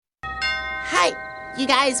You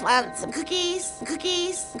guys want some cookies?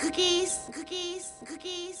 Cookies? Cookies? Cookies?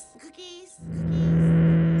 Cookies?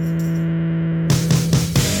 Cookies?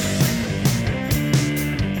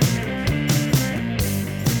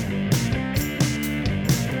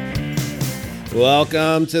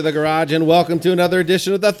 Welcome to the garage and welcome to another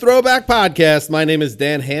edition of the Throwback Podcast. My name is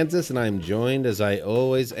Dan Hansis and I'm joined, as I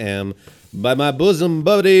always am, by my bosom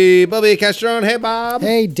buddy, Bobby Castron. Hey, Bob.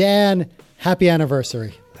 Hey, Dan. Happy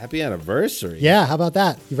anniversary. Happy anniversary. Yeah, how about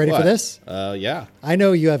that? You ready What? for this? Yeah. I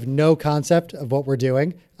know you have no concept of what we're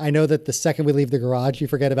doing. I know that the second we leave the garage, you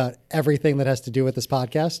forget about everything that has to do with this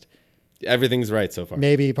podcast. Everything's right so far.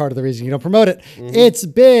 Maybe part of the reason you don't promote it. It's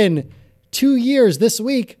been 2 years this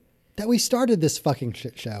week that we started this fucking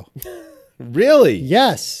shit show. Really?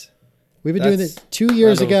 Yes. We've been doing That's it 2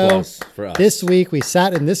 years round of ago. applause for us. This week, we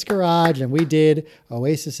sat in this garage and we did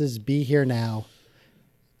Oasis's Be Here Now.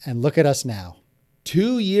 And look at us now.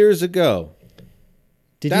 2 years ago.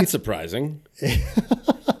 Did That's surprising.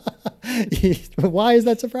 Why is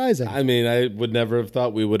that surprising? I mean, I would never have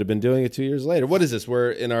thought we would have been doing it 2 years later. What is this?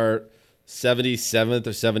 We're in our 77th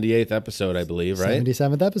or 78th episode, I believe, right?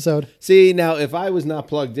 77th episode. See, now, if I was not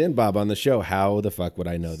plugged in, Bob, on the show, how the fuck would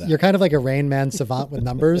I know that? You're kind of like a Rain Man savant with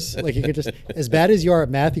numbers. Like you could just, as bad as you are at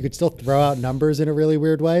math, you could still throw out numbers in a really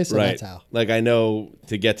weird way. So right. that's how. Like, I know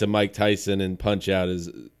to get to Mike Tyson and punch out is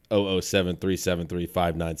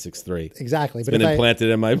 007-373-5963. Exactly. It's been implanted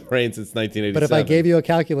in my brain since 1987. But if I gave you a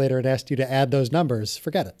calculator and asked you to add those numbers,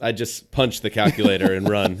 forget it. I'd just punch the calculator and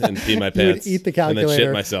run and pee my You pants. would eat the and calculator, then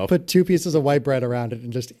shit myself. put 2 pieces of white bread around it,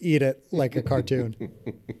 and just eat it like a cartoon.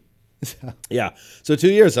 Yeah. So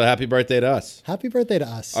 2 years. So happy birthday to us. Happy birthday to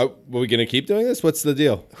us. Were we going to keep doing this? What's the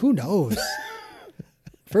deal? Who knows?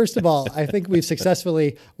 First of all, I think we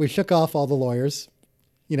shook off all the lawyers.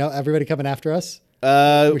 You know, everybody coming after us.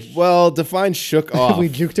 Well, define shook off. We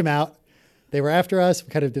juked them out. They were after us.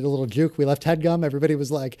 We kind of did a little juke. We left HeadGum. Everybody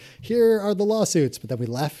was like, here are the lawsuits. But then we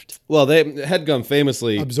left. Well, HeadGum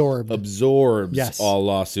famously absorbs Yes. all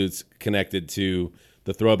lawsuits connected to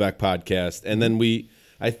the Throwback Podcast. And then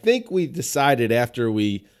I think we decided after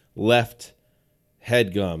we left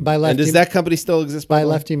HeadGum. By left, and does that company still exist? By the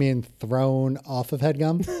way? left, you mean thrown off of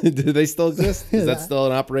HeadGum? Do they still exist? Is that still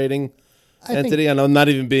an operating I think- entity? I'm not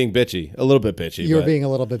even being bitchy. A little bit bitchy. You were but- being a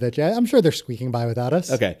little bit bitchy. I'm sure they're squeaking by without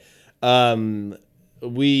us. Okay.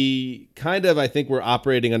 We kind of, I think we're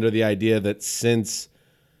operating under the idea that since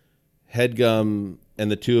HeadGum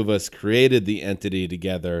and the two of us created the entity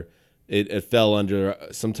together, it fell under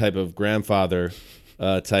some type of grandfather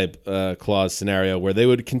type clause scenario where they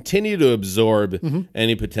would continue to absorb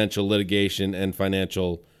any potential litigation and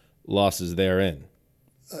financial losses therein.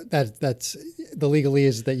 That's the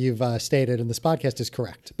legalese that you've stated in this podcast is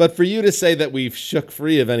correct. But for you to say that we've shook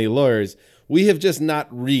free of any lawyers, we have just not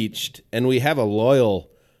reached, and we have a loyal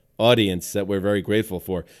audience that we're very grateful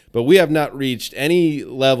for, but we have not reached any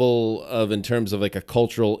level of, in terms of like a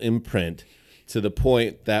cultural imprint, to the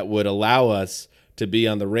point that would allow us to be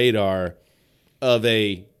on the radar of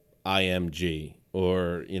a IMG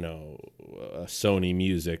or, a Sony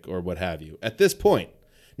Music or what have you at this point.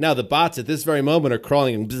 Now the bots at this very moment are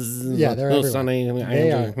crawling and Yeah, they're everywhere. Sony,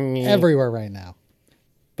 They are everywhere right now.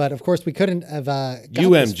 But of course, we couldn't have gotten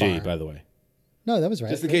this UMG, far. by the way. No, that was right.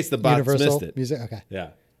 Just in case the bots Universal missed it. Music. Okay. Yeah.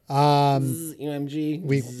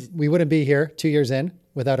 UMG. We wouldn't be here 2 years in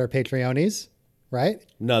without our Patreonies, right?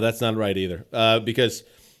 No, that's not right either. Because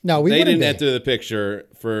No, we they wouldn't didn't be. enter the picture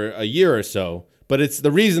for a year or so. But it's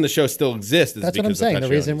the reason the show still exists is That's what I'm because saying. of The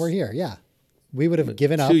reason Patreons. we're here. Yeah. We would have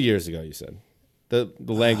given up. 2 years ago, you said. The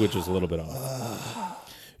language was a little bit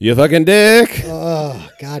off. You fucking dick. Oh,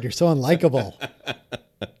 God, you're so unlikable.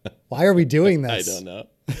 Why are we doing I this? don't know.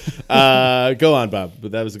 Go on, Bob.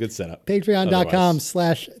 But that was a good setup.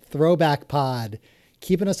 Patreon.com/throwbackpod.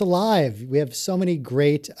 Keeping us alive. We have so many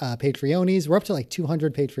great Patreonies. We're up to like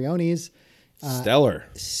 200 Patreonies. Stellar,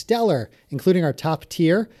 including our top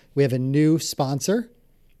tier. We have a new sponsor.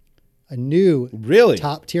 A new Really?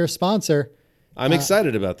 top tier sponsor. I'm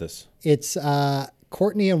excited about this. It's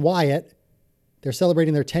Courtney and Wyatt. They're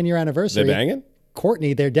celebrating their 10-year anniversary. They banging?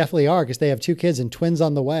 Courtney, they definitely are because they have 2 kids and twins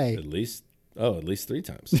on the way. At least 3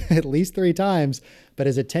 times. At least 3 times. But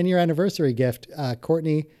as a 10-year anniversary gift,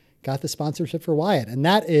 Courtney got the sponsorship for Wyatt. And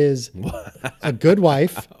that is a good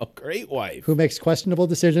wife Oh, great wife. who makes questionable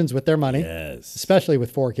decisions with their money, Yes. especially with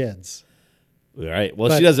 4 kids. All right. Well,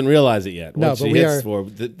 But- she doesn't realize it yet. No, Once but she we hits are- 4,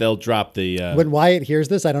 they'll drop the... When Wyatt hears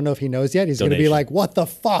this, I don't know if he knows yet. He's going to be Donation. like, what the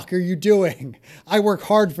fuck are you doing? I work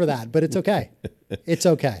hard for that, but it's okay. It's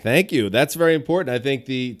okay. Thank you. That's very important. I think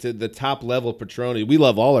the top level Patroni, we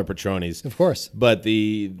love all our Patronis, Of course. but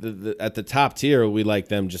the at the top tier, we like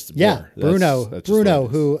them just Yeah, more. Bruno, That's just what it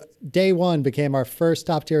is. who day one became our first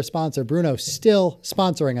top tier sponsor. Bruno still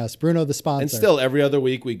sponsoring us. Bruno the sponsor. And still, every other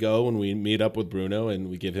week we go and we meet up with Bruno and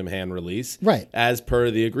we give him hand release, Right. as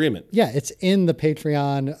per the agreement. Yeah, it's in the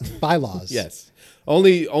Patreon bylaws. Yes.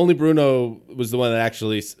 Only Bruno was the one that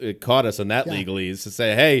actually caught us on that legalese to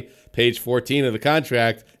say, hey, page 14 of the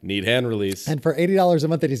contract, need hand release. And for $80 a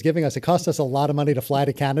month that he's giving us, it costs us a lot of money to fly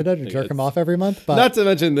to Canada to jerk him off every month. But not to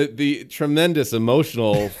mention the tremendous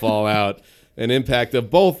emotional fallout and impact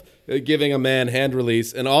of both giving a man hand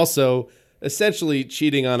release and also essentially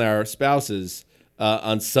cheating on our spouses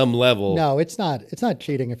on some level. no, it's not. It's not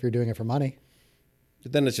cheating if you're doing it for money.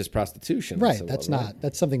 But then it's just prostitution. on Right. some That's level, not. right?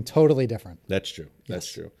 That's something totally different. That's true.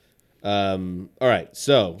 That's true. All right.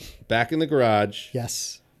 So back in the garage.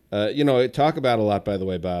 Yes. I talk about a lot, by the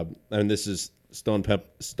way, Bob. And this is Stone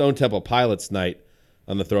Temple Pilots night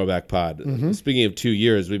on the Throwback Pod. Mm-hmm. Speaking of 2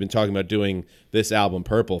 years, we've been talking about doing this album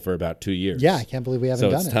Purple for about 2 years. Yeah, I can't believe we haven't So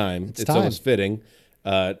done it's it. time. It's almost fitting.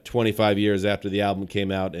 25 years after the album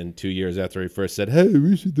came out and 2 years after he first said, hey,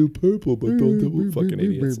 we should do Purple, but don't do it. Fucking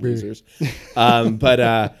idiots, losers. But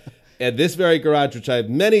at this very garage, which I've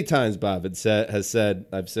many times, Bob, I've said,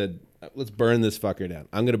 let's burn this fucker down.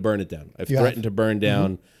 I'm going to burn it down. I've threatened to burn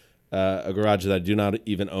down a garage that I do not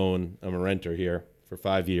even own. I'm a renter here for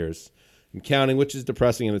 5 years. I'm counting, which is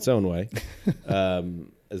depressing in its own way.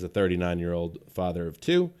 As a 39-year-old father of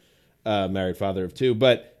two, married father of two.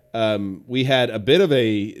 But we had a bit of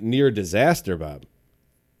a near disaster, Bob.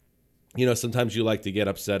 Sometimes you like to get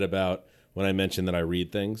upset about when I mention that I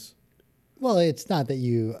read things. Well, it's not that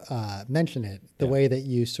you mention it. The way that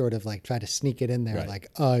you sort of like try to sneak it in there, Right. like,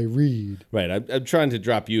 I read. Right. I'm trying to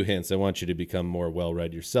drop you hints. I want you to become more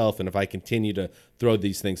well-read yourself. And if I continue to throw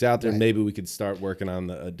these things out there, maybe we could start working on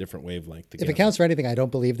a different wavelength together. If it counts for anything, I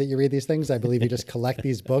don't believe that you read these things. I believe you just collect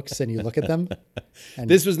these books and you look at them.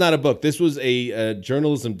 This was not a book. This was a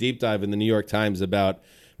journalism deep dive in the New York Times about...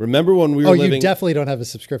 Remember when we were living... you definitely don't have a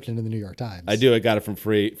subscription to the New York Times. I do. I got it for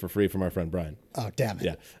free from our friend Brian. Oh, damn it.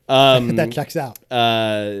 Yeah. That checks out.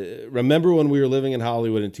 Remember when we were living in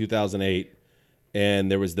Hollywood in 2008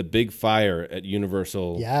 and there was the big fire at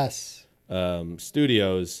Universal Yes.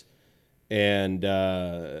 Studios, and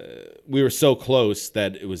we were so close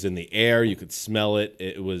that it was in the air. You could smell it.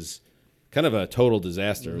 It was kind of a total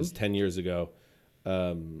disaster. It was 10 years ago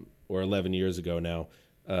or 11 years ago now,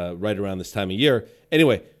 right around this time of year.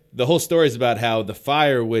 Anyway, the whole story is about how the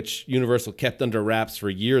fire, which Universal kept under wraps for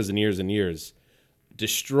years and years and years,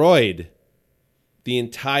 destroyed the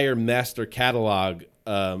entire master catalog.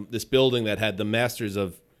 This building that had the masters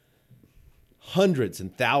of hundreds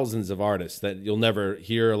and thousands of artists that you'll never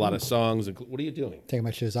hear a lot of songs. What are you doing? Taking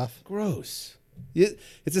my shoes off. Gross.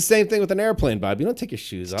 It's the same thing with an airplane, Bob. You don't take your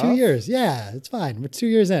shoes off. 2 years. Yeah, it's fine. We're 2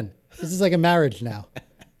 years in. This is like a marriage now.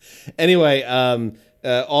 Anyway,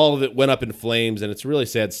 all of it went up in flames, and it's a really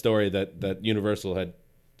sad story that Universal had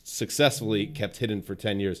successfully kept hidden for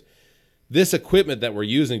 10 years. This equipment that we're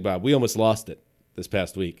using, Bob, we almost lost it this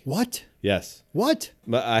past week. What? Yes. What?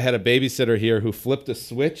 I had a babysitter here who flipped a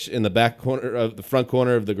switch in the back corner of the front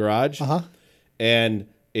corner of the garage, and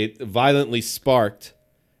it violently sparked,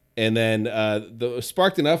 and then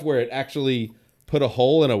sparked enough where it actually put a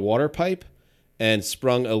hole in a water pipe and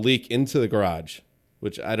sprung a leak into the garage,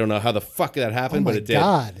 which I don't know how the fuck that happened, but it did.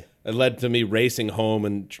 God. It led to me racing home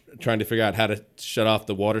and trying to figure out how to shut off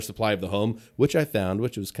the water supply of the home, which I found,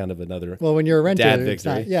 which was kind of another Well, when you're a renter, dad it's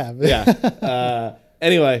victory. not, yeah. Yeah.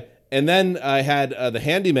 Anyway, and then I had the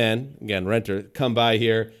handyman, again, renter, come by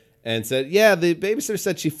here and said, yeah, the babysitter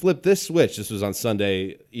said she flipped this switch. This was on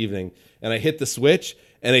Sunday evening. And I hit the switch,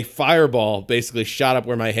 and a fireball basically shot up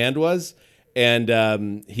where my hand was.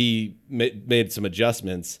 And he made some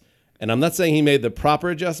adjustments. And I'm not saying he made the proper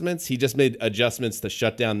adjustments. He just made adjustments to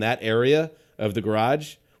shut down that area of the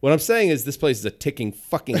garage. What I'm saying is this place is a ticking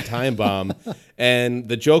fucking time bomb. And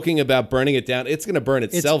the joking about burning it down, it's going to burn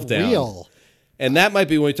itself down. Real. And that might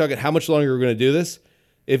be when we talk about how much longer we're going to do this.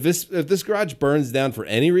 If this garage burns down for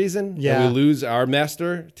any reason, Yeah. and we lose our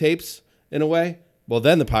master tapes in a way, well,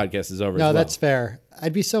 then the podcast is over. No, as well. that's fair.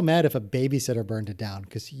 I'd be so mad if a babysitter burned it down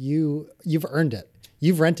because you've earned it.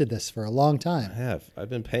 You've rented this for a long time. I have. I've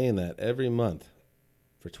been paying that every month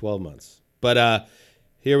for 12 months. But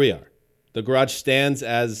here we are. The garage stands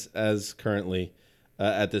as currently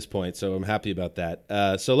at this point, so I'm happy about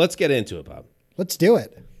that. So let's get into it, Bob. Let's do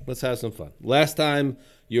it. Let's have some fun. Last time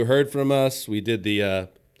you heard from us, we did the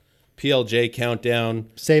PLJ countdown.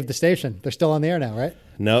 Save the station. They're still on the air now, right?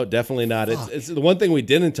 No, definitely not. It's the one thing we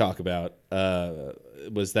didn't talk about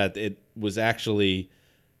was that it was actually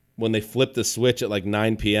when they flipped the switch at like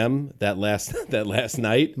 9 p.m. that last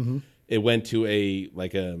night. It went to a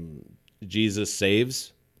Jesus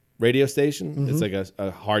Saves radio station. It's like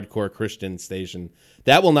a hardcore Christian station.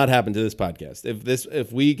 That will not happen to this podcast.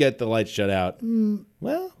 If we get the lights shut out,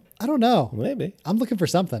 well, I don't know. maybe I'm looking for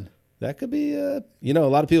something. that could be. A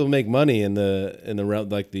lot of people make money in the realm,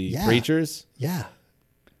 like the preachers. Yeah.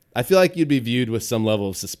 I feel like you'd be viewed with some level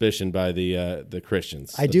of suspicion by the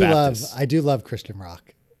Christians. I do love Christian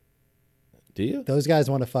rock. Do you? Those guys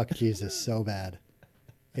want to fuck Jesus so bad.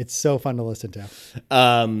 It's so fun to listen to.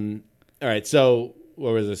 All right. So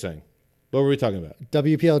what was I saying? What were we talking about?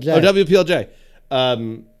 WPLJ. Oh,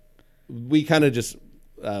 WPLJ. We kind of just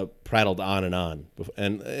prattled on,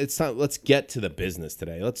 and it's time. Let's get to the business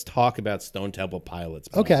today. Let's talk about Stone Temple Pilots.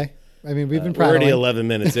 Bob. Okay. I mean, we've been We're prattling. already 11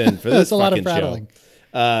 minutes in for this That's a lot of fucking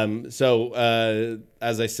prattling. show.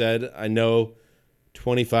 As I said, I know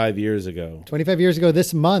 25 years ago. 25 years ago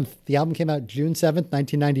this month, the album came out June 7th,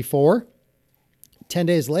 1994. 10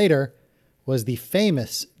 days later was the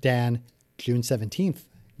famous Dan, June 17th,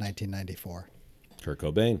 1994. Kurt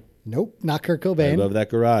Cobain. Nope, not Kurt Right Cobain. above that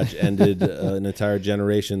garage ended an entire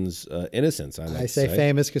generation's innocence. I say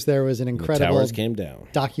famous because there was an The incredible towers came down.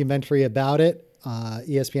 documentary about it.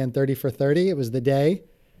 ESPN 30 for 30. It was the day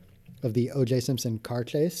of the O.J. Simpson car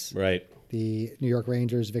chase, Right. the New York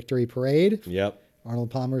Rangers victory parade, Yep.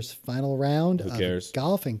 Arnold Palmer's final round of cares?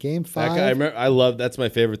 golf in Game 5. That guy, I love. That's my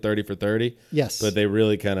favorite 30 for 30. Yes. But they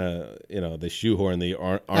really kind of, they shoehorn the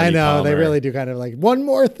Arnie I know, they Palmer. really do kind of like one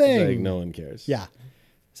more thing. Like no one cares. Yeah.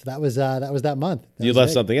 So that was that month. That You was left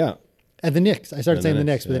big. something out. And the Knicks. I started And saying the the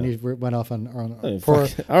Knicks, Knicks, but then yeah. you went off on Hey, poor,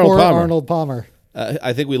 fuck. Arnold poor Palmer. Arnold Palmer.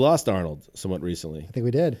 I think we lost Arnold somewhat recently. I think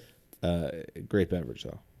we did. Great beverage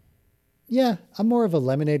though. Yeah, I'm more of a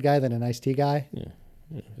lemonade guy than an iced tea guy. Yeah,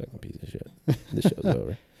 fucking piece of shit. This show's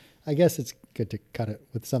over. I guess it's good to cut it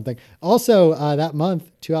with something. Also, that month,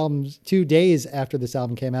 2 days after this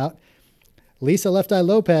album came out, Lisa Left Eye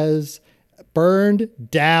Lopez burned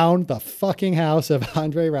down the fucking house of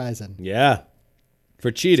Andre Rison. Yeah,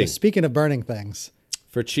 for cheating. So speaking of burning things,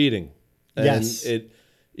 For cheating. And Yes.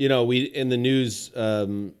 we in the news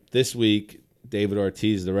this week, David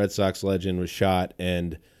Ortiz, the Red Sox legend, was shot,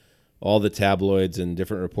 and all the tabloids and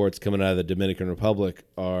different reports coming out of the Dominican Republic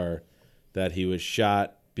are that he was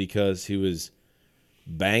shot because he was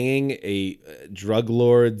banging a drug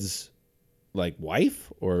lord's like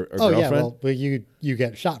wife or oh girlfriend. yeah, well, but you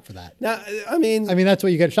get shot for that. Now, I mean, That's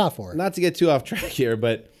what you get shot for. not to get too off track here,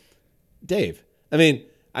 but Dave,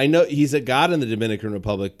 I know he's a god in the Dominican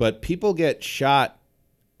Republic, but people get shot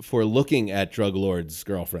for looking at drug lords'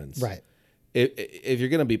 girlfriends. Right. If you're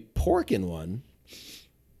going to be porking one,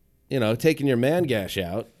 taking your man gash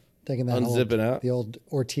out, Taking that unzipping out. the old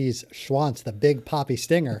Ortiz Schwantz, the big poppy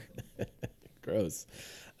stinger. Gross.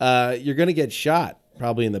 You're going to get shot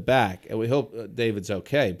probably in the back, and we hope David's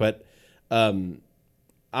okay. But Andre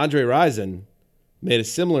Rison made a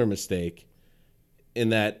similar mistake in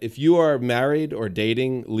that if you are married or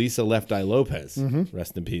dating Lisa Left Eye Lopez,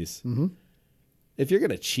 rest in peace, if you're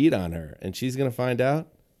going to cheat on her and she's going to find out,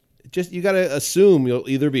 you got to assume you'll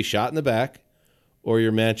either be shot in the back or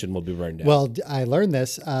your mansion will be burned down. Well, I learned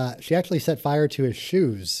this. She actually set fire to his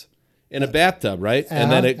shoes. In a bathtub, right?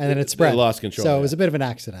 And then it spread. They lost control. So yeah. it was a bit of an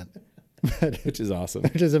accident, Which is awesome.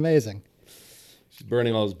 which is amazing. She's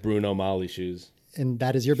burning all those Bruno Mali shoes. And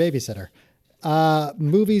that is your babysitter.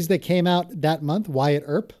 Movies that came out that month: Wyatt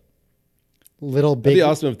Earp, Little It'd Big. be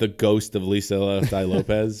awesome if the ghost of Lisa Left Eye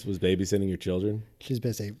Lopez was babysitting your children. She's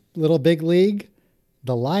busy. Little Big League,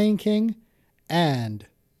 The Lion King, and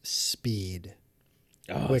Speed.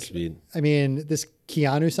 Oh, Speed. This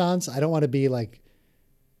Keanu sans. I don't want to be like.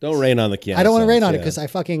 Don't rain on the Keanu. I don't want to rain on it yeah. because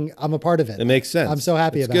I'm a part of it. It makes sense. I'm so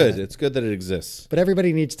happy it's about good. it. It's good that it exists. But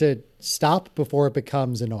everybody needs to stop before it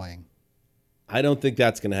becomes annoying. I don't think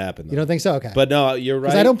that's going to happen. Though. You don't think so? Okay. But no, you're right.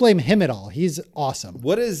 Because I don't blame him at all. He's awesome.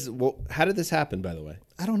 How did this happen, by the way?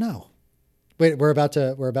 I don't know. Wait, we're about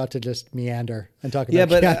to just meander and talk about Yeah,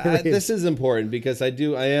 but Keanu Reeves. this is important because I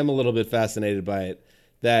am a little bit fascinated by it.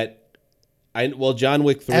 John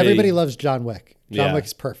Wick 3. Everybody loves John Wick. John Yeah.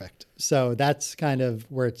 Wick's perfect. So that's kind of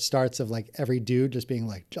where it starts of like every dude just being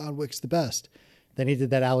like, John Wick's the best. Then he did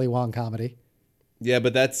that Ali Wong comedy. Yeah,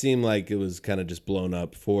 but that seemed like it was kind of just blown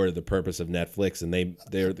up for the purpose of Netflix, and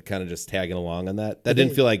they're kind of just tagging along on that. That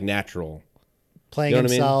didn't feel like natural. Playing You know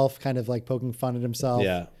what I mean? himself, kind of like poking fun at himself.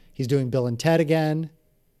 Yeah. He's doing Bill and Ted again.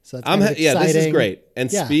 So that's kind of Yeah, this is exciting. great.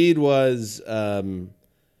 And Yeah. Speed was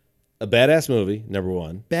a badass movie, number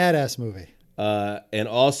one. Badass movie. And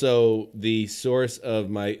also the source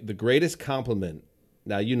of the greatest compliment.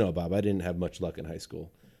 Now, you know, Bob, I didn't have much luck in high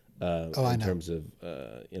school in terms of,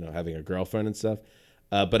 having a girlfriend and stuff.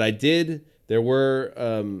 But I did. There was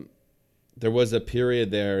a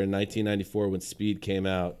period there in 1994 when Speed came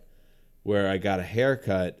out where I got a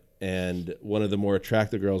haircut, and one of the more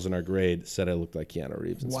attractive girls in our grade said I looked like Keanu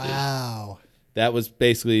Reeves in Speed. Wow. That was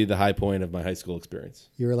basically the high point of my high school experience.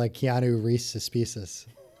 You were like Keanu Reeves Pieces.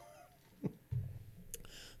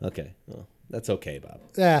 Okay. Well, that's okay, Bob.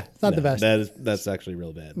 Yeah, it's not the best. That's actually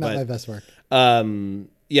real bad. Not my best work.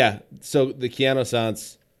 Yeah. So the Keanu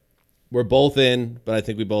Sans, we're both in, but I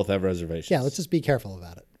think we both have reservations. Yeah, let's just be careful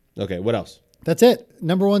about it. Okay. What else? That's it.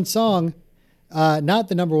 Number one song. Not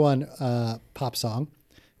the number one pop song.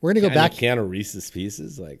 We're going to go back. Keanu Reeves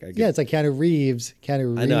Pieces? Yeah, it's like Keanu Reeves.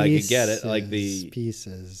 Keanu Reeves. I know, I could get it. Like the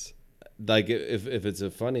Pieces. Like if it's a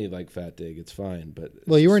funny like fat dig, it's fine. But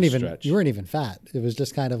well, you weren't even fat. It was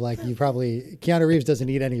just kind of like Keanu Reeves doesn't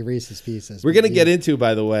eat any Reese's Pieces. We're gonna get into,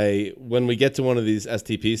 by the way, when we get to one of these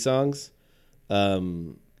STP songs,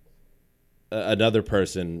 another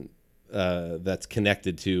person that's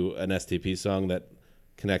connected to an STP song that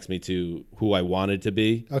connects me to who I wanted to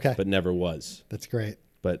be, but never was. That's great.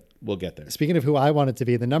 But we'll get there. Speaking of who I wanted to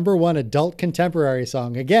be, the number one adult contemporary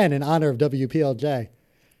song, again in honor of WPLJ.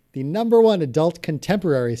 The number one adult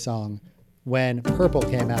contemporary song when Purple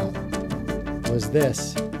came out was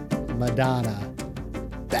this Madonna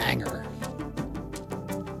banger.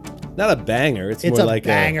 Not a banger. It's more a like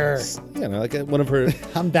banger. Like one of her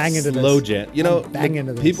I'm banging to slow this.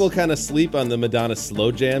 jam. People kind of sleep on the Madonna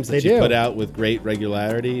slow jams that she put out with great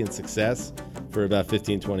regularity and success for about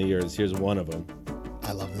 15, 20 years. Here's one of them.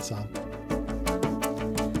 I love this song.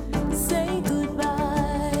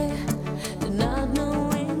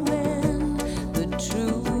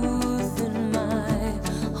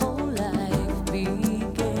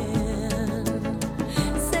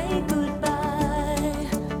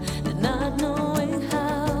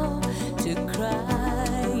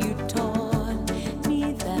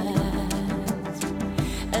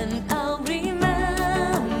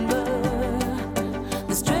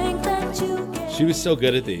 She was so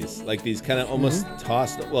good at these, like these kind of almost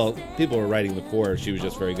tossed. Well, people were writing the core. She was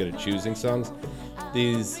just very good at choosing songs.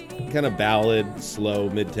 These kind of ballad, slow,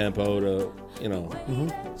 mid-tempo to,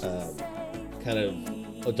 kind of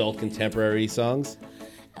adult contemporary songs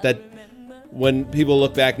that when people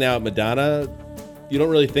look back now at Madonna, you don't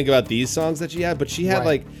really think about these songs that she had, but she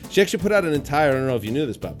had she actually put out an entire, I don't know if you knew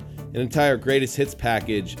this, Bob, an entire greatest hits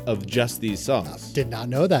package of just these songs. Did not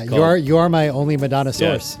know that. You are my only Madonna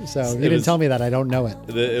source. Yes. So you didn't tell me that. I don't know it.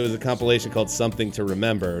 It was a compilation called Something to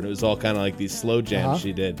Remember, and it was all kind of like these slow jams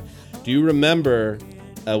she did. Do you remember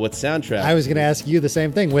what soundtrack? I was going to ask you the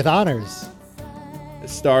same thing. With honors.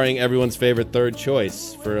 Starring everyone's favorite third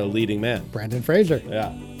choice for a leading man. Brendan Fraser.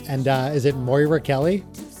 Yeah. And is it Moira Kelly?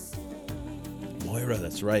 Moira,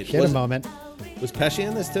 that's right. She had a moment. Was Pesci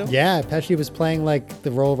in this too? Yeah, Pesci was playing like the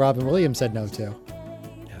role Robin Williams said no to.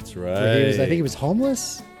 That's right. I think he was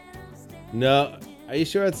homeless. No, are you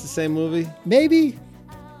sure it's the same movie? Maybe.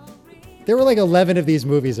 There were like 11 of these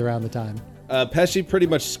movies around the time. Pesci pretty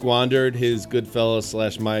much squandered his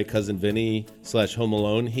Goodfellas / My Cousin Vinny / Home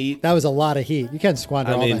Alone heat. That was a lot of heat. You can't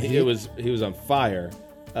squander all that heat. He was on fire.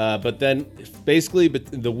 But then basically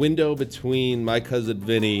the window between My Cousin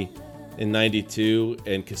Vinny in 92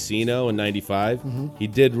 and Casino in 95, he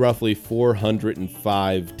did roughly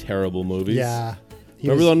 405 terrible movies. Yeah.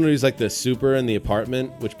 Remember the one where he's like the super in the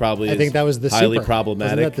apartment, which probably I think that was the highly super.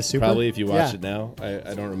 problematic. Wasn't that the super? Probably if you watch it now.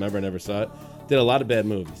 I don't remember. I never saw it. Did a lot of bad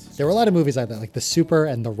movies. There were a lot of movies like that, like The Super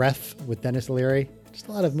and The Ref with Dennis Leary. Just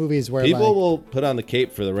a lot of movies where people will put on the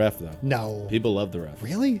cape for The Ref, though. No. People love The Ref.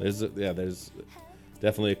 Really? There's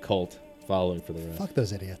definitely a cult following for The Ref. Fuck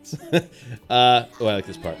those idiots. I like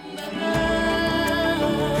this part.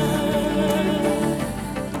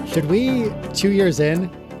 Should we, 2 years in,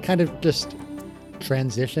 kind of just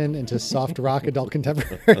transition into soft rock adult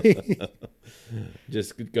contemporary?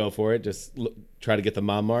 Just go for it. Just try to get the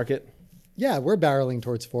mom market. Yeah, we're barreling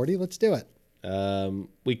towards 40. Let's do it.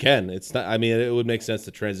 We can. It's not. I mean, it would make sense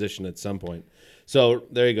to transition at some point. So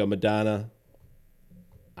there you go, Madonna.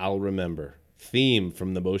 I'll remember. Theme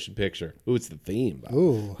from the motion picture. Ooh, it's the theme. Bob.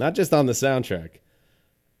 Ooh, not just on the soundtrack.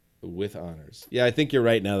 With honors. Yeah, I think you're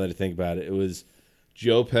right. Now that I think about it, it was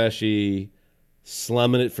Joe Pesci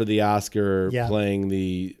slumming it for the Oscar, playing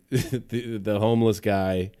the homeless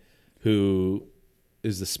guy who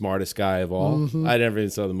is the smartest guy of all. Mm-hmm. I never even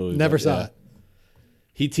saw the movie. Never saw it.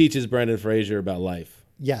 He teaches Brendan Fraser about life.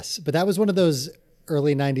 Yes, but that was one of those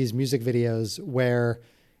early 90s music videos where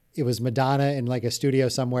it was Madonna in like a studio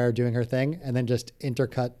somewhere doing her thing and then just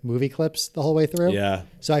intercut movie clips the whole way through. Yeah.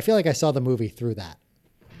 So I feel like I saw the movie through that.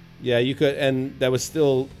 Yeah, you could, and that was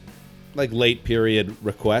still like late period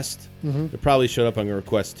request. It probably showed up on a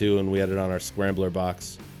request too, and we had it on our Scrambler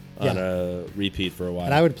box on a repeat for a while.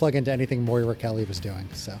 And I would plug into anything Moira Kelly was doing.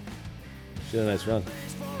 So She had a nice run.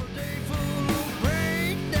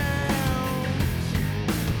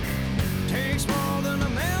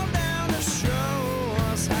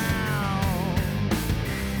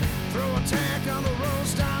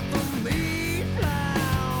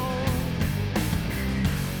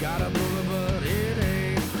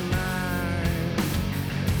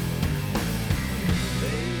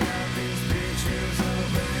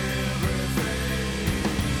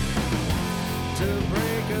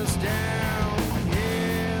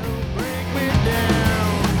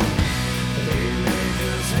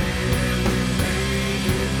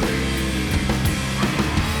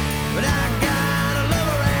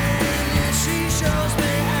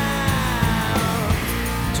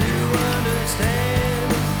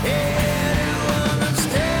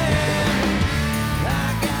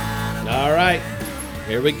 All right,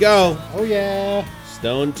 here we go. oh yeah.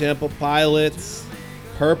 Stone Temple Pilots,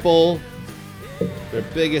 Purple, their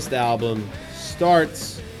biggest album,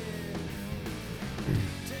 starts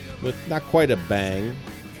with not quite a bang.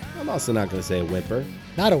 I'm also not going to say a whimper.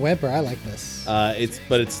 Not a whimper. I like this.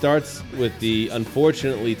 But it starts with the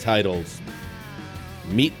unfortunately titled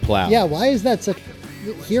Meat Plow. Yeah, why is that such?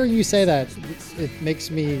 Hearing you say that, it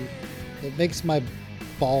makes my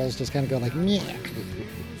balls just kind of go like, meh.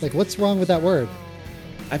 Like, what's wrong with that word?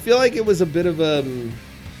 I feel like it was a bit of a,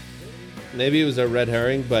 maybe it was a red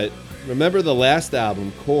herring, but remember the last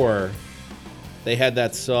album, Core, they had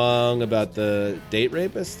that song about the date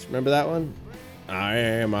rapist. Remember that one? I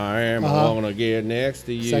am, I wanna get next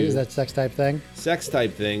to you. Is that sex type thing? Sex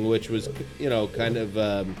type thing, which was, kind of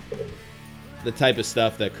the type of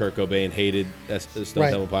stuff that Kurt Cobain hated Stone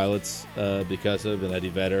Temple Pilots because of, and Eddie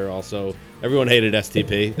Vedder also. Everyone hated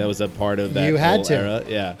STP. That was a part of that whole era.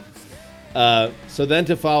 Yeah. So then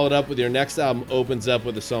to follow it up with your next album opens up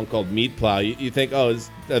with a song called Meat Plow. You think, are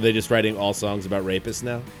they just writing all songs about rapists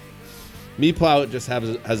now? Meat Plow just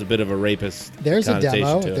has a bit of a rapist There's a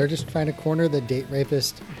demo. to it. They're just trying to corner the date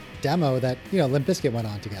rapist demo that, Limp Bizkit went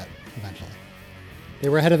on to get eventually. They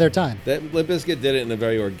were ahead of their time. That Limp Bizkit did it in a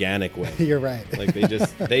very organic way. You're right. Like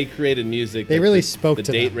they created music. They that really the spoke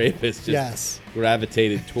to date them. rapists just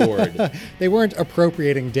gravitated toward. They weren't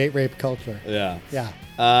appropriating date rape culture. Yeah.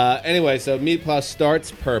 Yeah. Anyway, so Meat Plow starts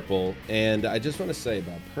Purple, and I just want to say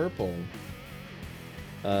about Purple,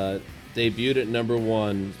 debuted at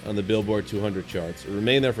 #1 on the Billboard 200 charts. It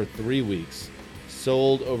remained there for 3 weeks.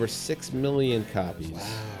 Sold over 6 million copies. Wow.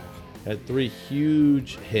 Had 3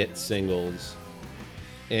 huge hit singles.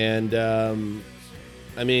 And,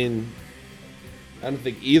 I mean, I don't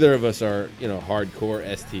think either of us are, hardcore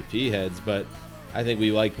STP heads, but I think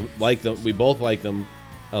we like them. We both like them,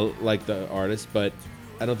 like the artist, but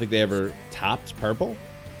I don't think they ever topped Purple.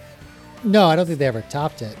 No, I don't think they ever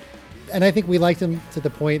topped it. And I think we liked them to the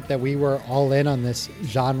point that we were all in on this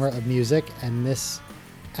genre of music, and this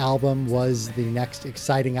album was the next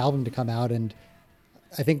exciting album to come out. And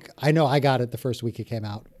I know I got it the first week it came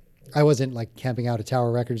out. I wasn't like camping out at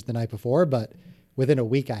Tower Records the night before, but within a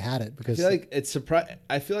week I had it because I feel like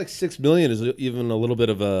I feel like 6 million is even a little bit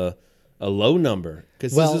of a low number,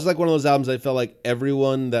 because this is like one of those albums I felt like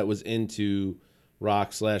everyone that was into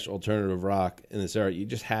rock / alternative rock in this era, you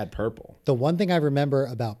just had Purple. The one thing I remember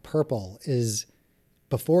about Purple is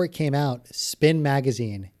before it came out, Spin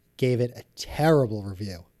Magazine gave it a terrible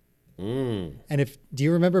review. And do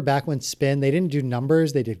you remember back when Spin, they didn't do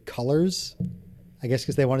numbers, they did colors? I guess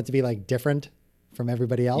because they wanted to be like different from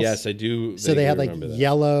everybody else. Yes, I do. So they had like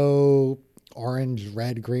yellow, orange,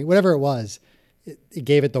 red, green, whatever it was. It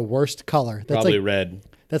gave it the worst color. That's Probably like, red.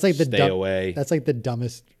 That's like Stay away. That's like the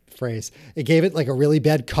dumbest phrase. It gave it like a really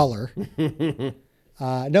bad color.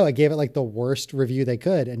 No, it gave it like the worst review they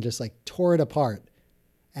could and just like tore it apart.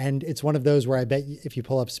 And it's one of those where I bet if you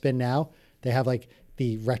pull up Spin now, they have like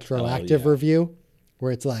the retroactive review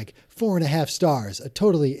where it's like 4.5 stars, a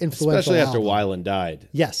totally influential Especially after album. Weiland died.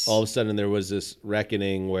 Yes. All of a sudden there was this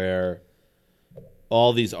reckoning where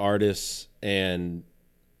all these artists and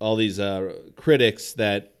all these critics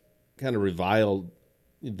that kind of reviled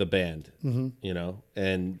the band,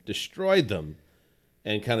 and destroyed them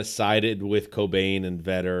and kind of sided with Cobain and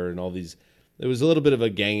Vedder and all these. There was a little bit of a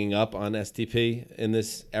ganging up on STP in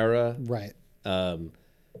this era. Right.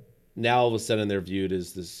 Now all of a sudden they're viewed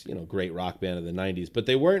as this, great rock band of the 90s, but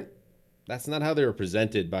they weren't That's not how they were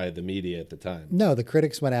presented by the media at the time. No, the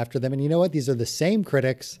critics went after them. And you know what? These are the same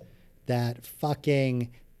critics that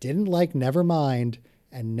fucking didn't like Nevermind.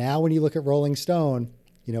 And now when you look at Rolling Stone,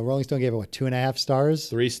 Rolling Stone gave it, 2.5 stars?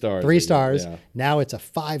 3 stars. 3 stars. Yeah. Now it's a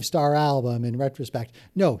 5-star album in retrospect.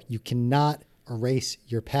 No, you cannot erase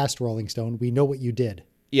your past, Rolling Stone. We know what you did.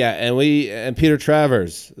 Yeah, and Peter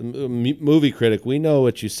Travers, movie critic, we know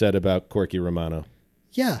what you said about Corky Romano.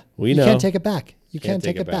 Yeah. We know. You can't take it back. You can't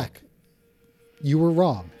take it back. You were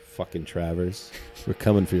wrong. Fucking Travers. We're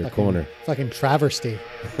coming for your corner. Fucking travesty.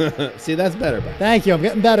 See, that's better, Bob. Thank you. I'm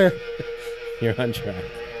getting better. You're on track.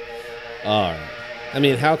 All right. I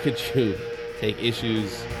mean, how could you take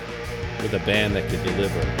issues with a band that could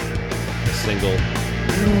deliver a single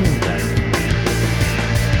night?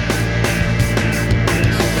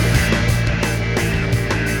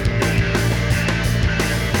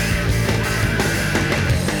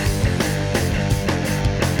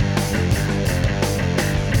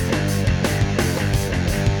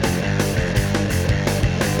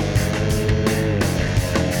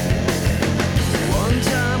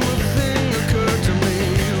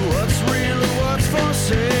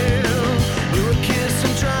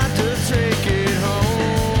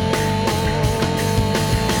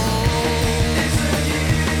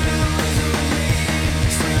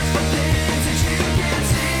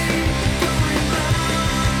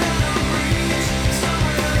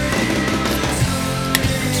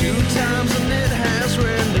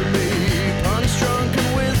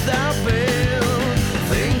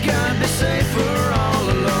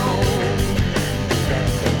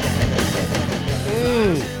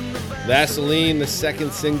 Vaseline, the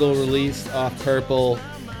second single released off Purple.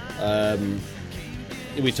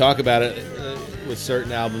 We talk about it with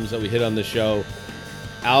certain albums that we hit on the show.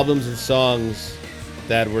 Albums and songs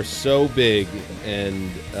that were so big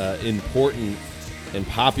and important and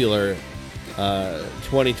popular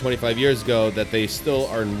 20, 25 years ago that they still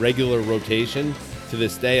are in regular rotation to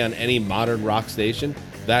this day on any modern rock station.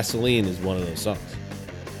 Vaseline is one of those songs.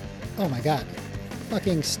 Oh my God.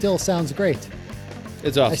 Fucking still sounds great.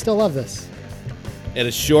 It's awesome. I still love this. And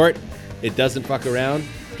it's short. It doesn't fuck around.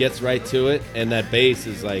 Gets right to it. And that bass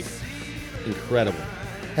is like incredible.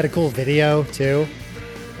 Had a cool video too.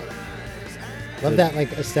 Love that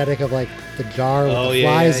like aesthetic of like the jar with the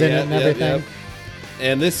flies in it and everything. Yeah.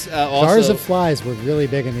 And this also... Jars of flies were really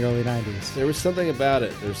big in the early 90s. There was something about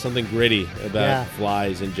it. There was something gritty about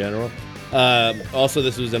flies in general. Also,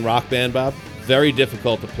 this was in Rock Band, Bob. Very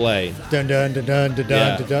difficult to play. Dun dun dun dun dun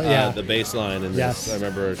dun dun. Yeah, the bass line in this. Yes. I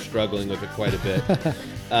remember struggling with it quite a bit.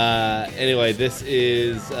 Anyway, this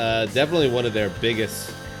is definitely one of their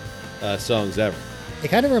biggest songs ever. It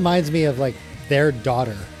kind of reminds me of like their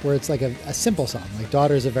Daughter, where it's like a simple song. Like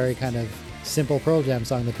Daughter is a very kind of simple Pearl Jam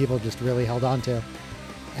song that people just really held on to.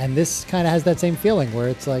 And this kind of has that same feeling where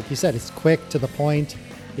it's like you said, it's quick to the point.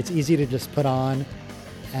 It's easy to just put on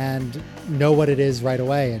and know what it is right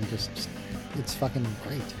away, and just it's fucking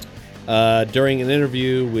great. During an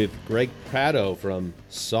interview with Greg Prato from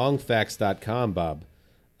Songfacts.com, Bob,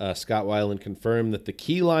 Scott Weiland confirmed that the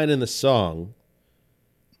key line in the song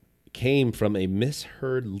came from a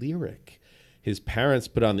misheard lyric. His parents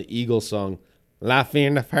put on the Eagles song, Life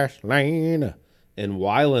in the Fast Lane, and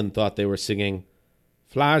Weiland thought they were singing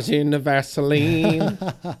Flies in the Vaseline,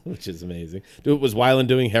 which is amazing. Was Weiland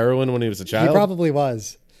doing heroin when he was a child? He probably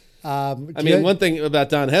was. One thing about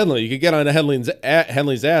Don Henley, you could get on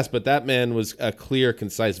Henley's ass, but that man was a clear,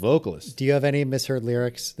 concise vocalist. Do you have any misheard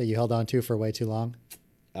lyrics that you held on to for way too long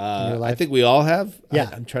in your life? I think we all have. Yeah.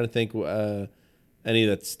 I'm trying to think any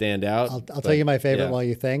that stand out. I'll tell you my favorite while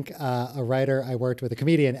you think. A writer I worked with, a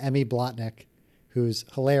comedian, Emmy Blotnick, who's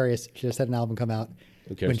hilarious. She just had an album come out.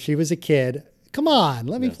 Who cares? When she was a kid. Come on,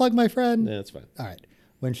 let me plug my friend. Yeah, that's fine. All right.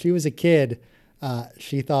 When she was a kid,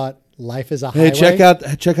 she thought life is a highway. Hey, check out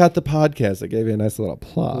the podcast. I gave you a nice little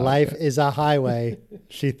plug. Life is a highway.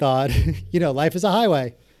 She thought, life is a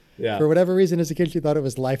highway. Yeah. For whatever reason, as a kid, she thought it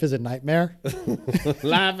was life is a nightmare.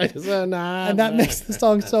 Life is a nightmare. And that makes the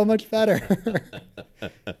song so much better.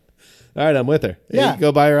 All right, I'm with her. Yeah. Hey,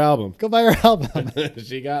 go buy her album. Go buy her album.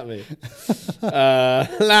 She got me.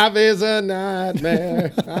 Life is a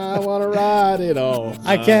nightmare. I want to ride it all.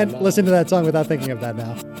 I can't listen to that song without thinking of that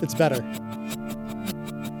now. It's better.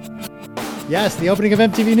 Yes, the opening of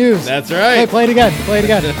MTV News. That's right. Hey, play it again. Play it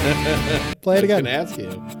again. Play it again. I was going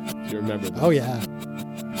to ask you if you remember that. Oh, yeah.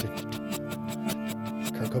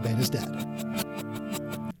 Kurt Cobain is dead.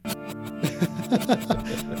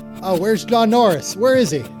 Oh, where's John Norris? Where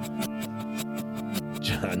is he?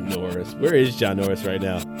 John Norris. Where is John Norris right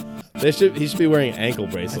now? He should be wearing ankle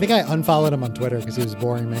bracelets. I think I unfollowed him on Twitter because he was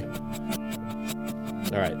boring me.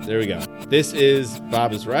 All right, there we go. This is,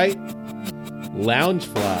 Bob is right,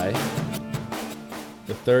 Loungefly.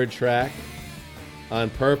 The third track on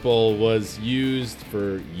Purple was used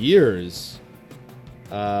for years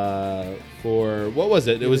for, what was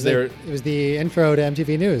it? It was It was the intro to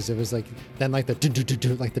MTV News. It was like, then like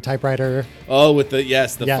like the typewriter. Oh, with the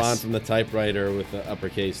font from the typewriter with the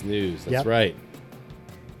uppercase news. That's right.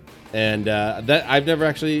 And that I've never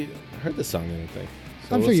actually heard the song, I don't think.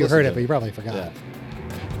 So I'm sure you heard it, but you probably forgot. Yeah.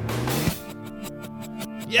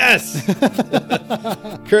 Yes!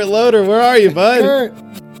 Kurt Loder, where are you, bud? Kurt!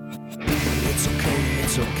 It's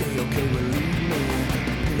okay,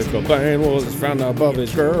 believe me. The Cobain was found above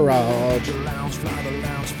his garage. The lounge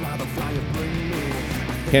fly, the fire bring me.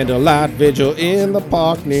 Candlelight vigil in the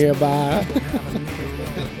park nearby.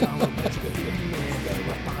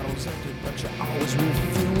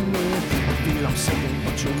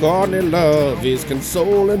 Courtney Love is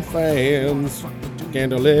consoling fans.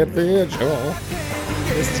 Candlelit vigil.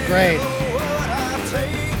 This is great.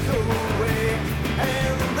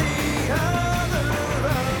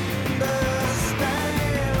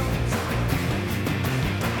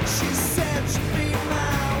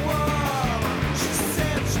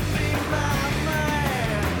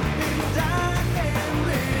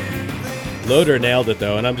 Loder nailed it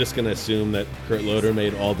though, and I'm just gonna assume that Kurt Loder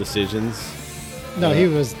made all decisions. No, he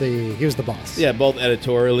was the boss. Yeah, both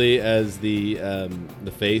editorially as the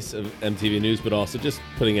face of MTV News, but also just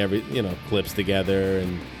putting clips together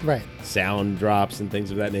and Right. sound drops and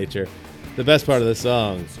things of that nature. The best part of the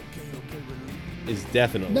song is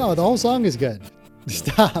definitely No, the whole song is good.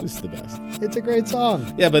 Stop. It's the best. It's a great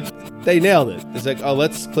song. Yeah, but they nailed it. It's like, oh,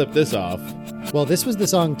 let's clip this off. Well, this was the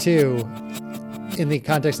song too. In the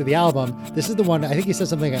context of the album, this is the one. I think he says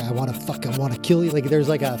something. I want to kill you. Like there's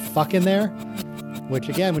like a fuck in there, which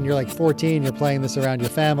again, when you're like 14, you're playing this around your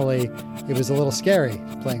family. It was a little scary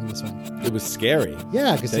playing this one. It was scary.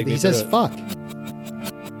 Yeah, because Take me he says through it. fuck.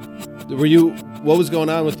 What was going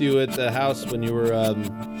on with you at the house when you were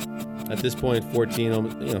at this point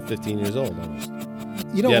 14, 15 years old almost?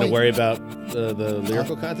 You don't had to worry about the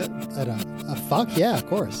lyrical content? I don't. A fuck? Yeah, of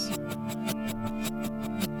course.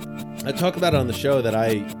 I talk about it on the show that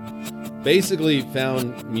I basically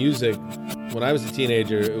found music when I was a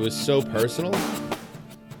teenager. It was so personal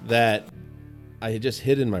that I just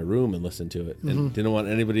hid in my room and listened to it and didn't want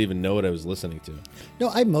anybody to even know what I was listening to. No,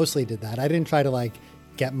 I mostly did that. I didn't try to like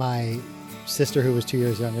get my sister who was 2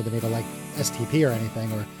 years younger than me to like STP or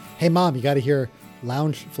anything, or hey mom, you got to hear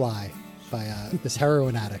Loungefly by this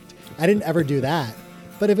heroin addict. I didn't ever do that.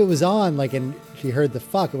 But if it was on, like, and she heard the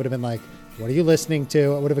fuck, it would have been like, what are you listening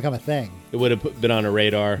to? It would have become a thing. It would have been on a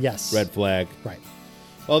radar. Yes. Red flag. Right.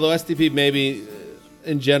 Although STP maybe,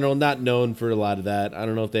 in general, not known for a lot of that. I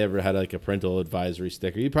don't know if they ever had like a parental advisory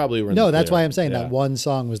sticker. You probably were. No, that's clear. why I'm saying Yeah. that one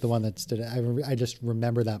song was the one that stood. I just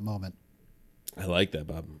remember that moment. I like that,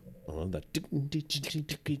 Bob. I love that.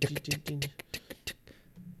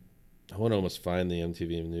 I want to almost find the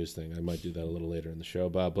MTV News thing. I might do that a little later in the show,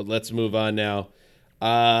 Bob. But let's move on now.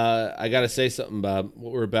 I got to say something, Bob.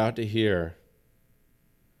 What we're about to hear.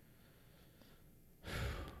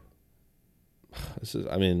 This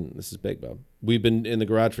is big, Bob. We've been in the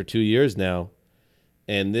garage for 2 years now.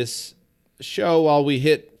 And this show, while we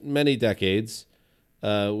hit many decades,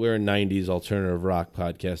 we're a 90s alternative rock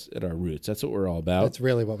podcast at our roots. That's what we're all about. That's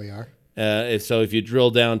really what we are. So if you drill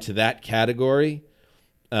down to that category,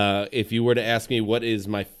 if you were to ask me what is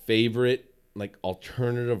my favorite like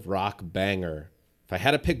alternative rock banger, if I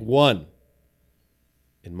had to pick one,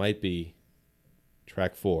 it might be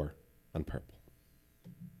track 4 on Purple.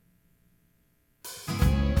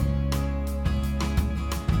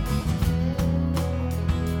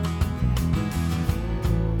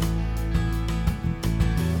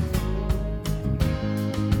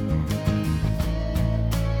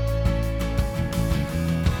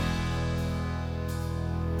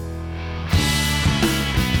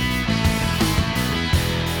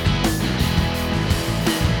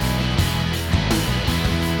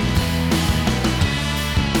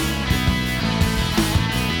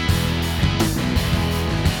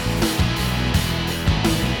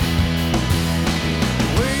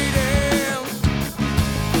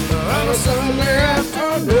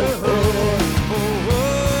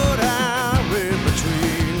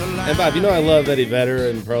 And Bob, you know I love Eddie Vedder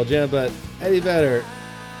and Pearl Jam, but Eddie Vedder,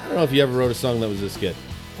 I don't know if you ever wrote a song that was this good.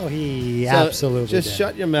 Oh, he So absolutely just did.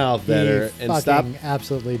 shut your mouth, Vedder, He and stop. fucking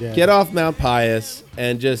absolutely did. Get off Mount Pius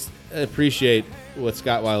and just appreciate what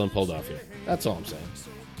Scott Weiland pulled off here. That's all I'm saying.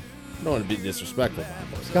 I don't want to be disrespectful,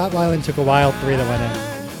 Bob. Scott Weiland took a wild 3 that went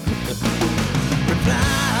in.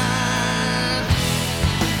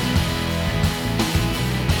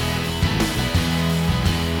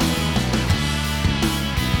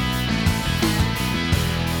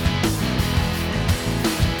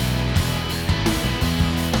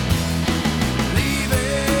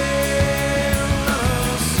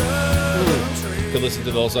 listen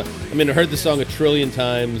to the whole song. I mean, I heard the song a trillion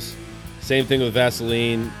times. Same thing with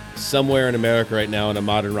Vaseline. Somewhere in America right now on a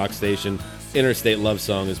modern rock station, Interstate Love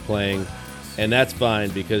Song is playing. And that's fine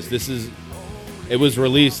because it was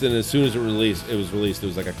released, and as soon as it was released, it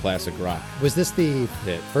was like a classic rock. Was this the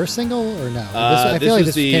hit. first single or no? I feel like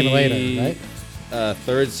this came later, right?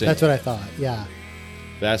 Third single. That's what I thought, yeah.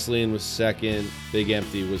 Vaseline was second. Big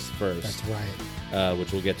Empty was first. That's right.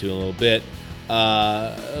 Which we'll get to in a little bit.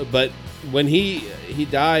 But when he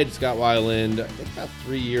died, Scott Weiland, I think about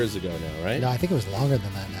 3 years ago now, right? No, I think it was longer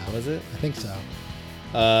than that now. Was it? I think so.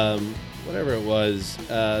 Whatever it was.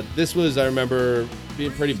 This was, I remember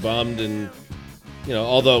being pretty bummed, and, you know,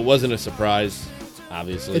 although it wasn't a surprise,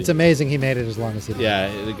 obviously. It's amazing he made it as long as he did.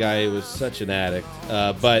 Yeah, the guy was such an addict.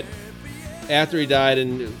 But after he died,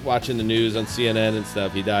 and watching the news on CNN and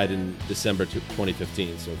stuff, he died in December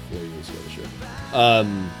 2015, so 4 years ago, sure.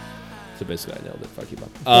 So basically, I nailed it. Fuck you,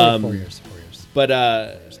 Bob. 4 years. But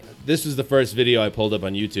this was the first video I pulled up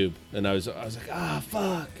on YouTube, and I was like,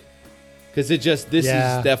 fuck, because this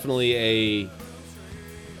is definitely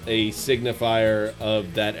a signifier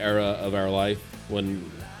of that era of our life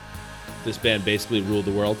when this band basically ruled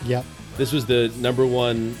the world. Yep. This was the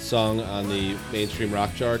 #1 song on the mainstream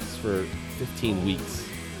rock charts for 15 weeks.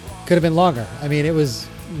 Could have been longer. I mean, it was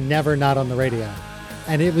never not on the radio.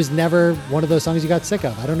 And it was never one of those songs you got sick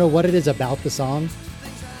of. I don't know what it is about the song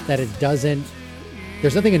that it doesn't...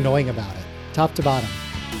 There's nothing annoying about it, top to bottom.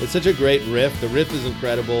 It's such a great riff. The riff is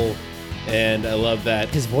incredible, and I love that.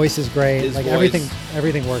 His voice is great. His like voice,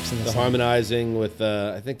 everything works in the song. song. Harmonizing with,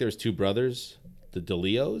 I think there's two brothers, the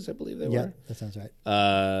DeLeos, I believe they were. Yeah, that sounds right.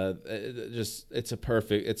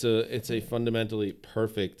 It's a fundamentally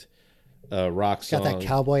perfect rock song. Got that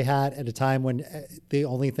cowboy hat at a time when the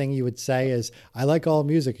only thing you would say is, I like all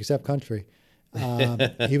music except country.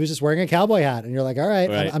 He was just wearing a cowboy hat, and you're like, all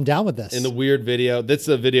right. I'm down with this. In the weird video, that's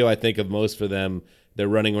the video I think of most for them. They're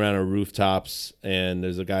running around on rooftops, and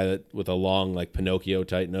there's a guy with a long, like Pinocchio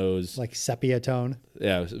type nose, like sepia tone.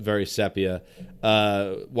 Yeah, very sepia.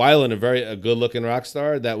 Weiland, a good looking rock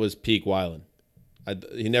star. That was peak Weiland.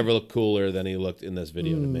 He never looked cooler than he looked in this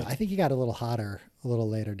video to me. I think he got a little hotter a little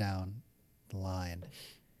later down the line.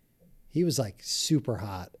 He was like super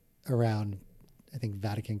hot around, I think,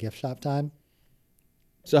 Vatican gift shop time.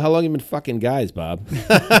 So how long you been fucking guys, Bob?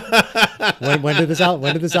 when did this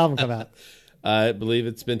album come out? I believe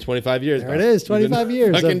it's been 25 years. There Bob. it is, 25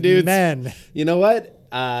 years fucking of dudes. men. You know what?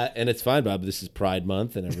 And it's fine, Bob. This is Pride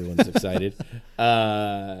Month, and everyone's excited.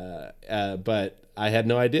 But I had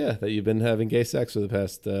no idea that you've been having gay sex for the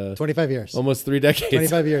past 25 years, almost 3 decades.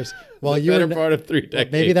 25 years. Well, you were part of 3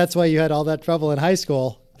 decades. Maybe that's why you had all that trouble in high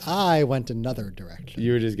school. I went another direction.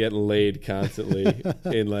 You were just getting laid constantly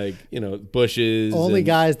in bushes. Only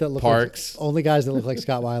guys that look parks. Only guys that look like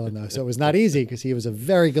Scott Weiland though, so it was not easy because he was a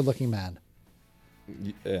very good-looking man.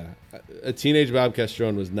 Yeah, a teenage Bob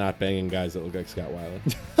Castrone was not banging guys that look like Scott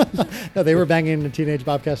Weiland. No, they were banging a teenage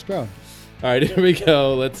Bob Castrone. All right, here we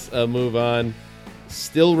go. Let's move on.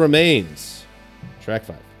 Still Remains, track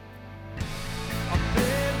 5.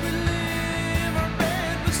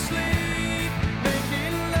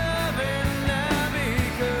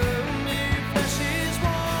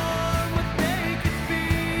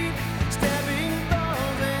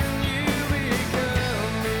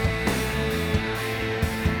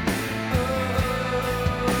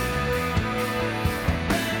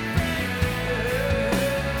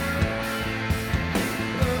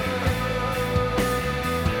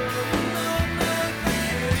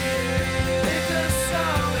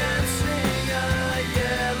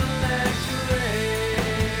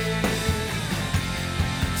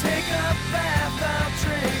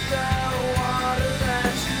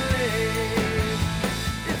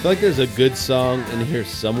 I feel like there's a good song in here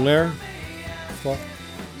somewhere. Well,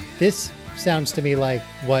 this sounds to me like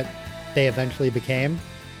what they eventually became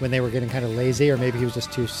when they were getting kind of lazy, or maybe he was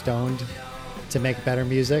just too stoned to make better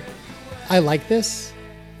music. I like this.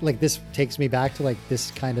 Like, this takes me back to like this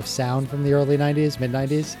kind of sound from the early 90s, mid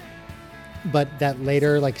 90s. But that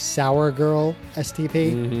later, like, Sour Girl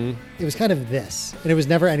STP, it was kind of this. And it was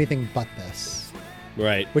never anything but this.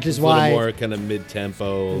 Right. Which is a why... little more kind of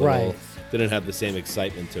mid-tempo. Right. Didn't have the same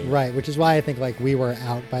excitement to it. Right, which is why I think, like, we were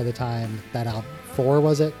out by the time that album, 4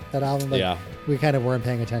 was it? That album? Like, yeah. We kind of weren't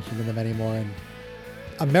paying attention to them anymore, and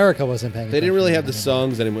America wasn't paying attention. They didn't really have the anymore.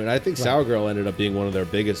 songs anymore. And I think Sour Girl ended up being one of their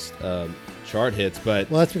biggest chart hits, but...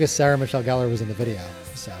 Well, that's because Sarah Michelle Gellar was in the video,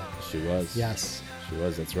 so... She was. Yes. She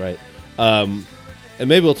was, that's right. And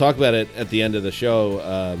maybe we'll talk about it at the end of the show,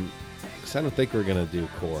 because I don't think we're going to do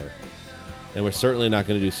Core. and we're certainly not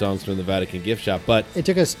going to do songs from the Vatican gift shop. But It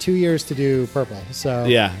took us 2 years to do Purple, so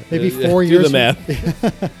yeah, maybe do 4 years. the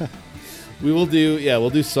math. We will do we'll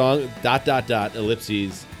do song ...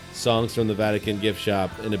 ellipses songs from the Vatican gift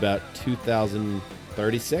shop in about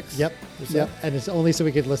 2036. Yep, or so. yep. And it's only so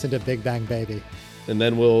we could listen to Big Bang Baby And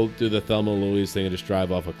then we'll do the Thelma and Louise thing and just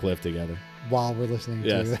drive off a cliff together. while we're listening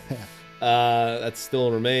Yes. to. That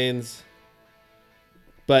still remains.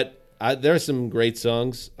 But there are some great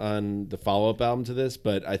songs on the follow-up album to this,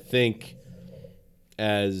 but I think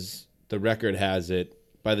as the record has it,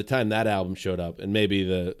 by the time that album showed up, and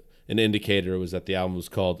maybe an indicator was that the album was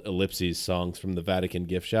called Ellipses, Songs from the Vatican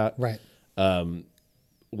Gift Shop. Right.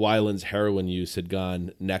 Weiland's heroin use had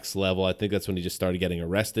gone next level. I think that's when he just started getting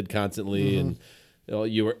arrested constantly, and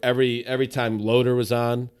you were every time Loader was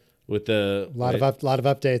on with the lot of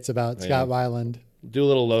updates about Scott Weiland. Do a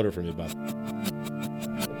little Loader for me, Bob.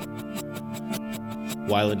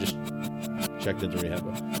 Weiland just checked into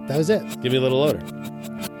rehab. That was it. Give me a little Loader.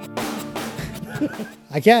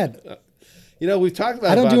 I can. You know, we've talked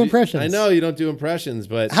about. I don't do Bob, impressions. I know you don't do impressions,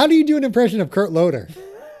 but How do you do an impression of Kurt Loder?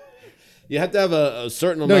 you have to have a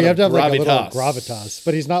certain No, amount you have to have of like a little gravitas. gravitas,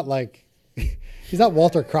 but he's not like he's not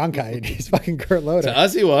Walter Cronkite. He's fucking Kurt Loder. To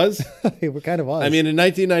us, he was. He kind of was. I mean, in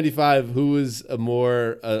 1995, who was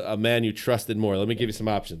a man you trusted more? Let me give you some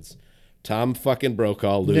options. Tom fucking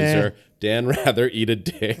Brokaw, loser. Dan Rather, eat a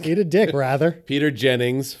dick. eat a dick, rather. Peter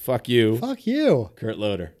Jennings, fuck you. Fuck you. Kurt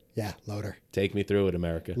Loder, Yeah, Loder. take me through it,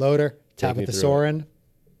 America. Loder, Take me Tabitha through Soren,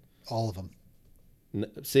 all of them.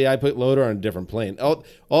 See, I put Loader on a different plane.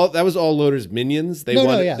 All that was all Loader's minions. They They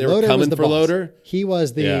were Loder coming was the for boss. Loader. He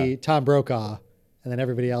was the Yeah. Tom Brokaw, and then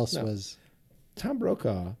everybody else was. Tom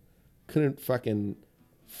Brokaw couldn't fucking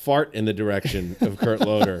fart in the direction of Kurt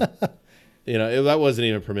Loader. That wasn't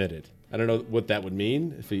even permitted. I don't know what that would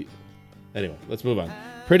mean if he. Anyway, let's move on.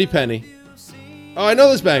 Pretty Penny. Oh, I know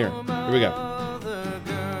this banger. Here we go. Other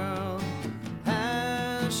girl,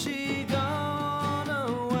 has she gone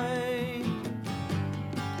away?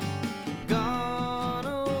 Gone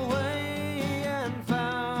away and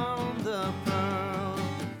found the pearl,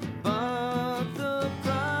 but the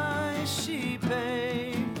price she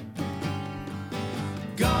paid.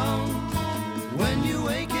 Gone when you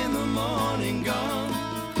wake in the morning, gone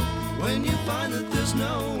when you find that there's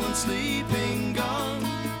no one sleeping, gone.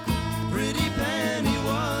 Pretty Penny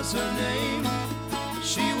was her name.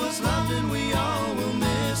 She was loved and we all will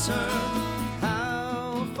miss her.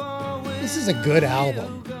 How far will This is a good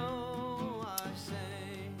album. go, I say.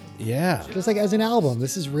 Yeah. Just like as an album,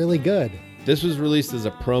 this is really good. This was released as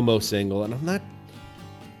a promo single, and I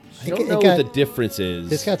don't It know got- what the difference is.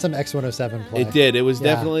 This got some X107 play. It did. It was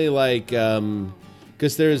Yeah. definitely like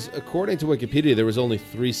because there's, according to Wikipedia, there was only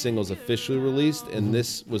 3 singles officially released, and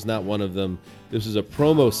this was not one of them. This was a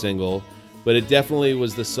promo single, but it definitely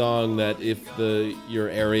was the song that if your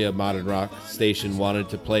area modern rock station wanted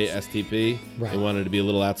to play STP, Right. they wanted to be a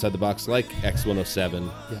little outside the box, like X107,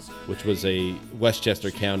 Yep. which was a Westchester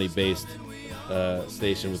County-based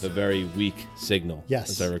station with a very weak signal, Yes.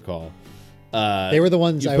 as I recall. They were the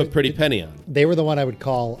ones you I put would- Pretty Penny on. They were the one I would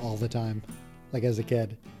call all the time, like as a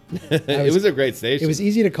kid. It was a great station. It was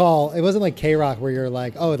easy to call. It wasn't like K-Rock where you're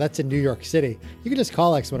like, oh, that's in New York City. You could just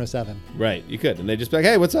call X107. Right, you could. And they just be like,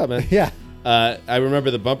 hey, what's up, man? Yeah. I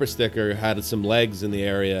remember the bumper sticker had some legs in the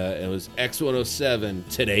area. And it was X107,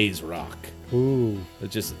 Today's Rock. Ooh,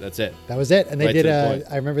 That's it. that was it. And they Right did to the point.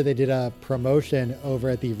 I remember they did a promotion over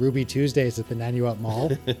at the Ruby Tuesdays at the Nanuet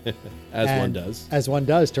Mall. As one And- does. As one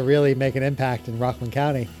does, to really make an impact in Rockland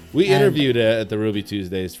County. We And interviewed at the Ruby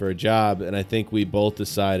Tuesdays for a job, and I think we both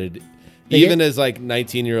decided, They even get- as like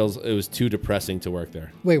 19-year-olds, it was too depressing to work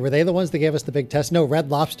there. Wait, were they the ones that gave us the big test? No,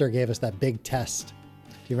 Red Lobster gave us that big test.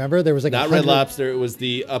 Do you remember? There was like Not 100 Red Lobster, it was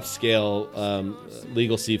the upscale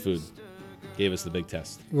legal seafood gave us the big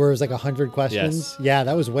test. where it was like 100 questions. Yes. Yeah,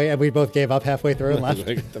 that was way. And we both gave up halfway through and left.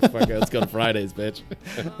 Like, what the fuck? Let's go to Fridays, bitch.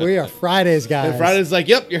 We are Fridays guys. And Friday's like,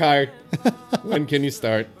 yep, you're hired. When can you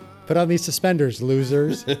start? Put on these suspenders,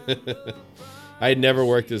 losers. I had never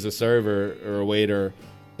worked as a server or a waiter,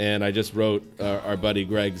 and I just wrote our buddy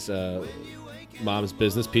Greg's mom's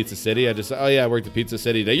business, Pizza City. I just said, oh yeah, I worked at Pizza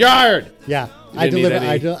City today. You're hired! Yeah, You I didn't need delivered.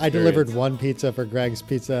 any I delivered experience. one pizza for Greg's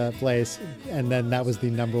Pizza Place, and then that was the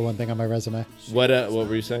number one thing on my resume. What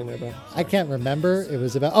were you saying there about? I can't remember. It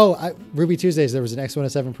was about Ruby Tuesdays. There was an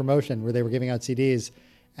X107 promotion where they were giving out CDs,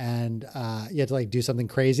 and you had to like do something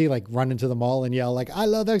crazy, like run into the mall and yell like "I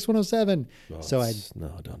love X107." So No,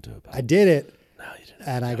 don't do it. I did it, No, you didn't.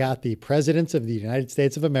 and I got the Presidents of the United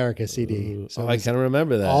States of America CD. So Oh, it I was kind of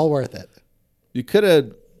remember that. all worth it. You could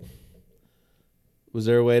have. Was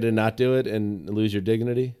there a way to not do it and lose your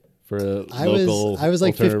dignity for a I local was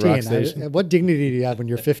like alternative rock 15. station. What dignity do you have when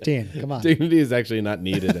you're 15? Come on. Dignity is actually not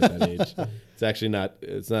needed at that age. It's actually not.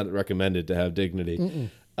 It's not recommended to have dignity.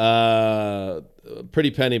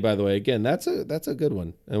 Pretty Penny, by the way. Again, that's a good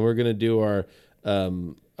one, and we're gonna do our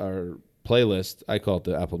playlist. I call it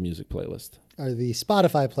the Apple Music playlist. Or the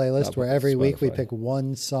Spotify playlist, where every week we Spotify. pick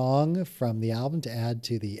one song from the album to add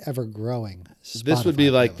to the ever-growing Spotify This would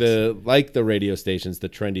be like playlist. the radio stations, the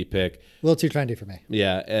trendy pick. A little too trendy for me.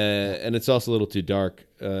 Yeah, and it's also a little too dark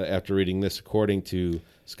after reading this. According to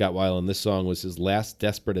Scott Weiland, this song was his last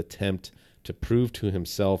desperate attempt to prove to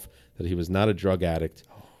himself that he was not a drug addict.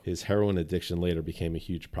 His heroin addiction later became a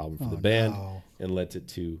huge problem for the band and led to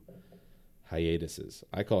 2 hiatuses.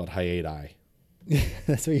 I call it hiati.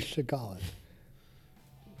 That's what you should call it.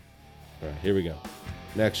 All right, here we go.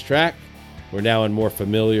 Next track. We're now in more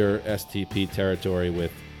familiar STP territory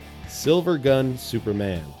with Silver Gun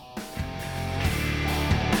Superman.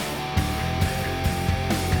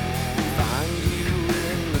 Find you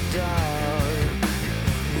in the dark,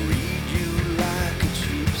 read you like a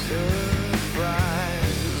cheap surprise,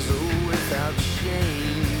 oh, without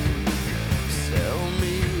shame, sell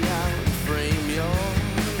me out and frame your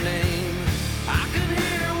name. I could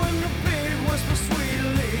hear when the pig whisper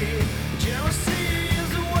sweetly, jealousy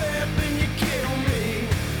is a weapon, you kill me,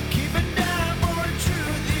 keep it down for the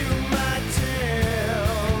truth you might tell.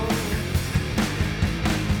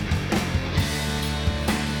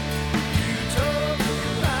 You told the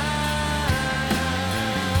lie,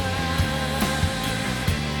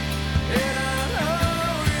 and I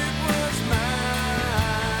know it was mine.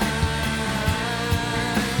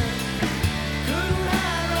 Couldn't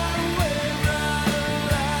hide right away,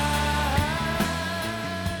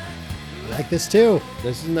 I like this too.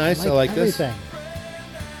 This is nice. I like this. everything.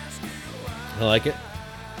 I like it.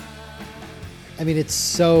 I mean, it's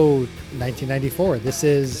so 1994. This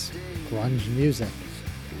is grunge music.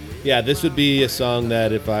 Yeah, this would be a song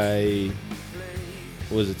that if I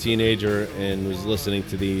was a teenager and was listening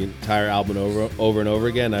to the entire album over and over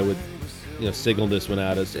again, I would, signal this one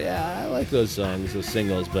out as, I like those songs, those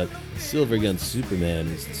singles, but Silver Gun Superman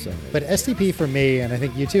is the song. But STP for me, and I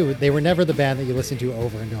think you too, they were never the band that you listened to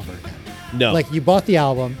over and over again. No. Like, you bought the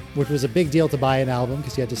album, which was a big deal to buy an album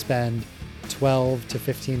because you had to spend $12 to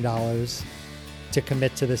 $15 to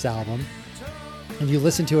commit to this album. And you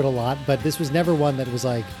listened to it a lot, but this was never one that was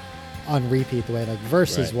like on repeat the way like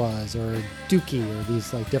Versus Right. was, or Dookie, or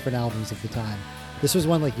these like different albums of the time. This was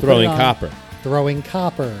one like you Throwing put it on, Copper. Throwing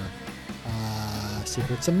Copper,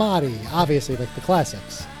 Secret Samadhi, obviously like the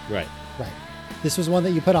classics. Right. Right. This was one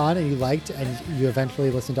that you put on and you liked, and you eventually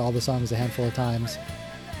listened to all the songs a handful of times.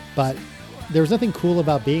 But there was nothing cool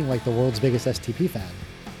about being like the world's biggest STP fan.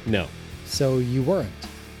 No. So you weren't.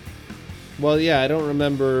 Well, yeah, I don't even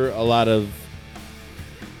remember a lot of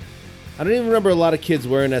kids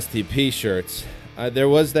wearing STP shirts. There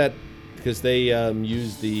was that, because they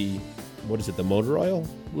used the motor oil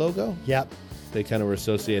logo? Yep. They kind of were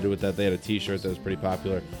associated with that. They had a T-shirt that was pretty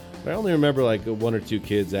popular. But I only remember like 1 or 2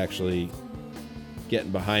 kids actually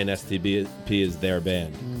getting behind STP as their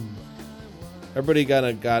band. Everybody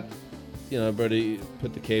everybody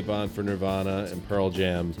put the cape on for Nirvana and Pearl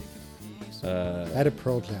Jam. I had a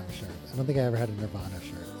Pearl Jam shirt. I don't think I ever had a Nirvana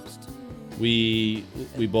shirt. We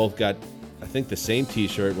both got, I think, the same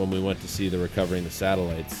T-shirt when we went to see the Recovering the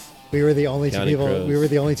Satellites. We were the only two Counting people. Crows. We were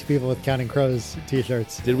the only 2 people with Counting Crows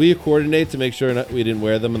T-shirts. Did we coordinate to make sure we didn't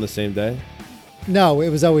wear them on the same day? No, it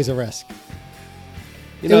was always a risk.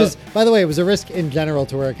 It was, by the way, it was a risk in general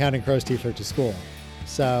to wear a Counting Crows T-shirt to school.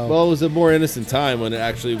 So Well, it was a more innocent time when it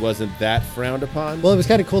actually wasn't that frowned upon. well, it was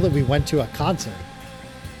kind of cool that we went to a concert.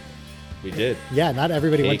 We did. Yeah, not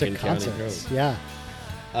everybody went to Cake and Counting concerts. Crows. Yeah.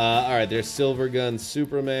 All right, there's Silver Gun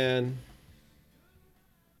Superman.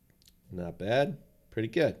 Not bad. Pretty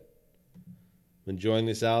good. I'm enjoying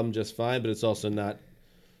this album just fine, but it's also not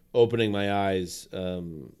opening my eyes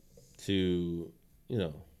to,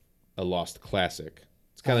 a lost classic.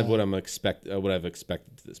 It's kind of what I've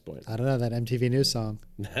expected to this point. I don't know, that MTV News song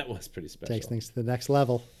That was pretty special. takes things to the next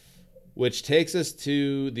level. Which takes us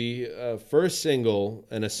to the first single,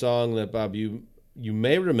 and a song that, Bob, you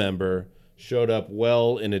may remember showed up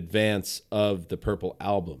well in advance of the Purple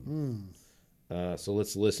album. So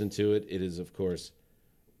let's listen to it. It is, of course,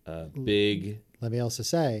 Big Let me also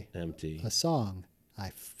say, Empty. a song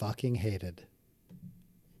I fucking hated.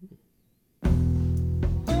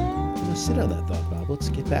 Let's sit on that thought, Bob. Let's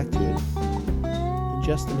get back to it in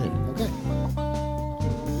just a minute. Okay.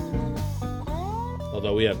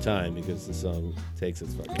 Although we have time because the song takes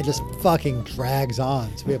its fucking It just fucking drags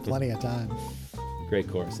on, so we have plenty of time. great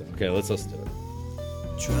chorus. Though. Okay, let's listen to it.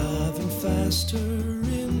 Driving faster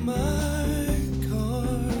in my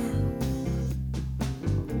car,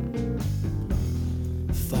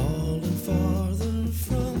 falling farther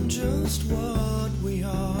from just what we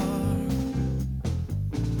are.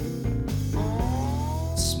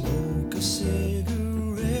 Smoke a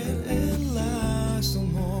cigarette and lie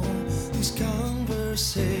some more. These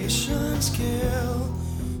conversations kill.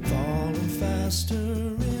 Falling faster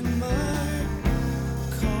in my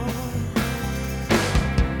car.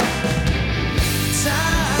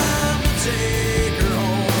 Time to take her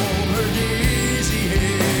home. Her dizzy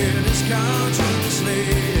head is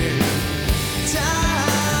contemplated.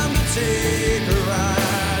 Time to take her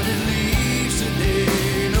ride. It leaves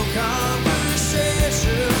today. No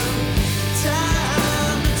conversation.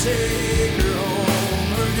 Time to take her home.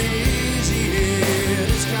 Her dizzy head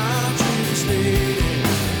is contemplated.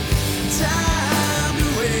 Time to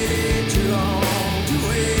wait too long. To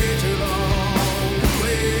wait too long. To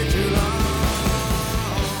wait too long.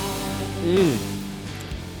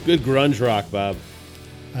 Good grunge rock, Bob.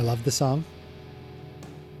 I love the song.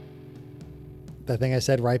 The thing I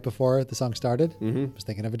said right before the song started, I was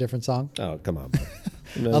thinking of a different song. Oh, come on, Bob.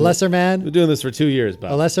 A lesser We're man, doing this for 2 years,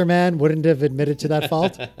 Bob. a lesser man wouldn't have admitted to that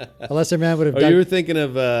fault. A lesser man would have Oh, dug. you were thinking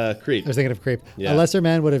of Creep. I was thinking of Creep. Yeah. A lesser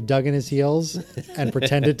man would have dug in his heels and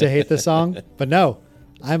pretended to hate the song. But no,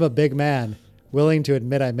 I'm a big man, willing to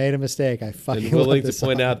admit I made a mistake. I fucking And willing love to this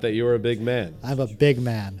point song. out that you're a big man. I'm a big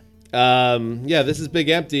man. Yeah, this is Big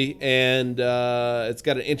Empty, and it's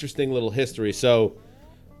got an interesting little history. So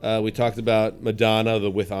we talked about Madonna,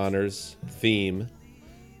 the With Honors theme.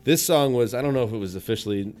 This song was, I don't know if it was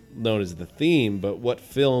officially known as the theme, but what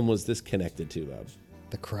film was this connected to, Bob?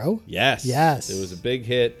 The Crow? Yes. Yes. It was a big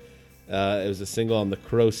hit. It was a single on the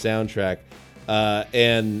Crow soundtrack.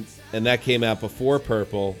 And that came out before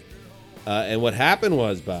Purple. And what happened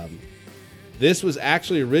was, Bob, this was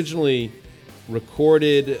actually originally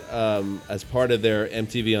recorded as part of their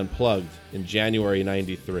MTV Unplugged in January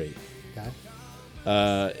 '93.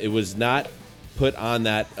 Okay. It was not put on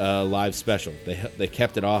that live special. They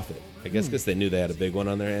kept it off it. I guess because they knew they had a big one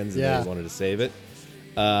on their hands and Yeah. they wanted to save it.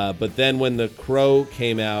 But then when The Crow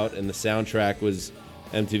came out and the soundtrack was,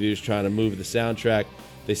 MTV was trying to move the soundtrack,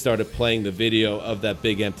 they started playing the video of that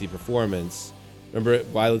Big Empty performance. Remember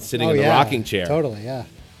Violet sitting in the rocking chair? Totally, yeah.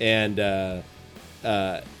 And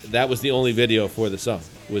that was the only video for the song,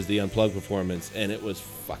 was the Unplugged performance, and it was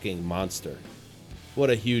fucking monster. What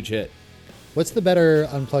a huge hit. What's the better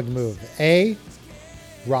unplugged move? A,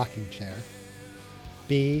 rocking chair.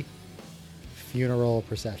 B, funeral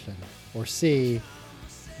procession. Or C,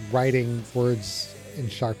 writing words in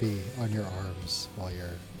Sharpie on your arms while you're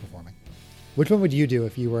performing. Which one would you do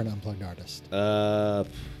if you were an unplugged artist?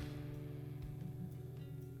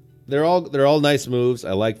 They're all nice moves.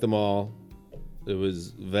 I like them all. It was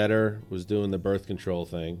Vedder was doing the birth control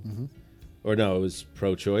thing. Or no, it was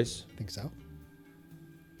pro-choice. I think so.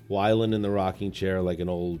 Weiland in the rocking chair like an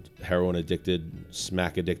old heroin-addicted,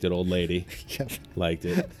 smack-addicted old lady. Yep. Liked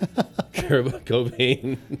it. Kurt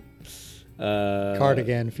Cobain.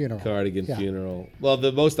 Cardigan, funeral. Cardigan, Yeah. funeral. Well,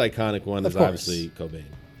 the most iconic one Of is course. obviously Cobain.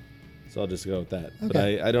 So I'll just go with that. But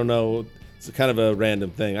Okay. I don't know. It's kind of a random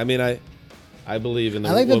thing. I mean, I believe in the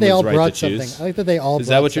I like that woman's they all right brought to something. choose. I like that they all Is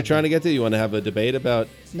brought that what you're trying to something. get to? You want to have a debate about?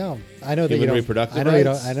 No, I know that Human you don't. reproductive I know you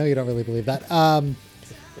rights? don't. I know you don't really believe that.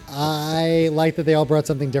 I like that they all brought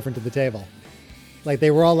something different to the table. Like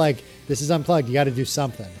they were all like, "This is unplugged. You got to do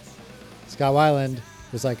something." Scott Weiland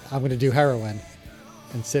was like, "I'm going to do heroin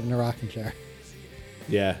and sit in a rocking chair."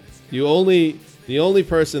 Yeah. The only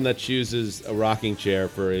person that chooses a rocking chair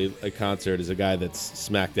for a concert is a guy that's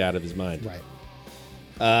smacked out of his mind. Right.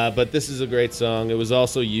 But this is a great song. It was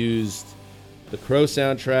also used, the Crow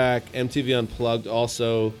soundtrack, MTV Unplugged,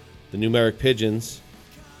 also the Numeric Pigeons,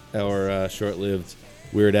 our short-lived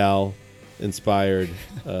Weird Al inspired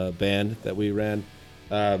band that we ran.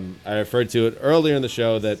 I referred to it earlier in the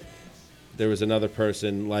show that there was another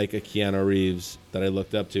person like a Keanu Reeves that I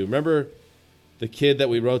looked up to. Remember the kid that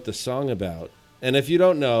we wrote the song about? And if you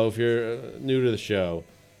don't know, if you're new to the show,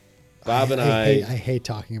 Bob and I hate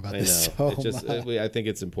talking about I this know. so It just, much. I think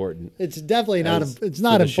it's important. It's definitely not. as It's to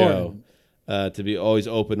not the important. show, to be always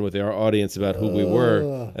open with our audience about who we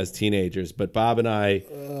were as teenagers. But Bob and I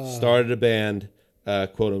started a band,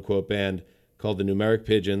 quote unquote band, called the Numeric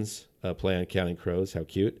Pigeons, play on Counting Crows. How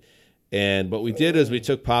cute. And what we did is we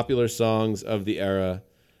took popular songs of the era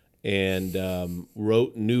and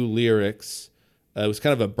wrote new lyrics. It was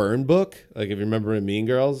kind of a burn book, like if you remember in Mean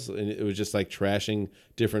Girls, and it was just like trashing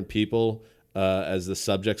different people as the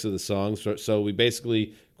subjects of the songs. So we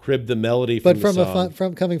basically cribbed the melody from But the from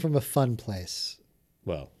song. coming from a fun place.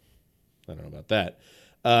 Well, I don't know about that.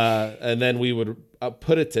 And then we would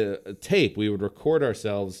put it to tape. We would record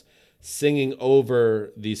ourselves singing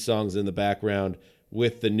over these songs in the background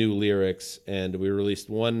with the new lyrics. And we released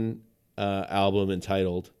one album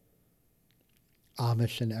entitled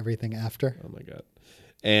Amish and Everything After. Oh my God.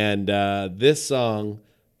 And this song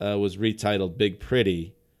was retitled Big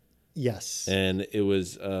Pretty. Yes. And it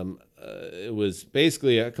was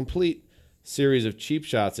basically a complete series of cheap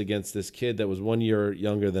shots against this kid that was 1 year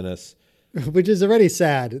younger than us. Which is already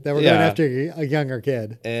sad that we're Yeah. going after a younger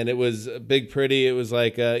kid. And it was Big Pretty. It was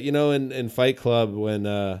like, in Fight Club when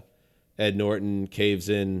Ed Norton caves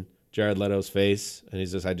in Jared Leto's face and he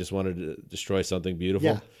says, I just wanted to destroy something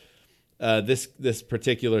beautiful. Yeah. This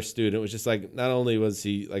particular student was just like, not only was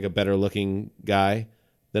he like a better looking guy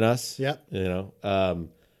than us, Yep.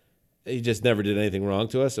 He just never did anything wrong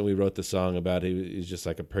to us. And we wrote the song about he's just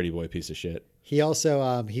like a pretty boy piece of shit. He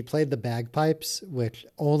also he played the bagpipes, which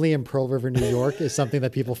only in Pearl River, New York, is something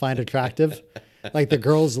that people find attractive. Like the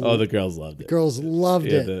girls, the girls loved it. girls loved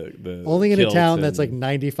Yeah, it. the Only in a kilt town that's and-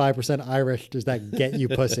 like 95% Irish does that get you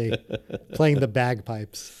pussy. Playing the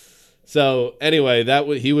bagpipes. So anyway,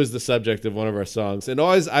 he was the subject of one of our songs, and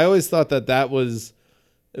I always thought that was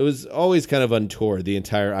always kind of untoward, the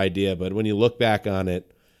entire idea. But when you look back on it,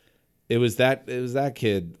 it was that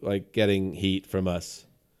kid like getting heat from us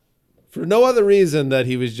for no other reason that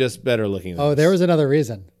he was just better looking. Than Oh, us. there was another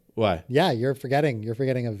reason. Why? Yeah, you're forgetting a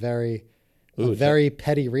very Ooh,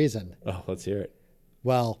 petty reason. Oh, let's hear it.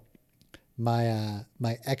 Well, my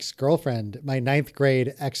ex-girlfriend, my 9th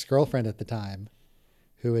grade ex-girlfriend at the time,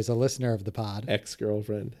 who is a listener of the pod.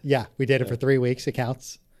 Ex-girlfriend. Yeah, we dated for 3 weeks. It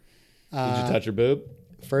counts. Did you touch her boob?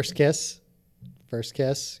 First kiss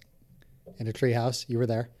in a treehouse. You were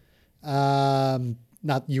there.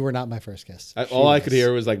 You were not my first kiss. All I could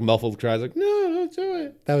hear was like muffled cries, like, "No, don't do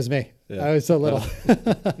it." That was me. Yeah. I was so little.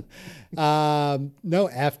 No,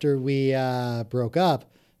 after we broke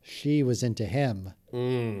up, she was into him.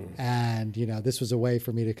 And, this was a way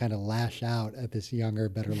for me to kind of lash out at this younger,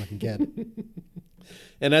 better looking kid.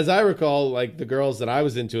 And as I recall, like the girls that I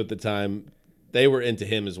was into at the time, they were into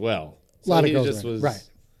him as well. A lot of he girls just were, was right.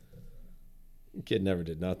 Kid never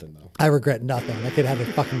did nothing though. I regret nothing. That kid had it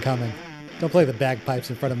fucking coming. Don't play the bagpipes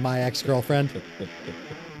in front of my ex-girlfriend. He's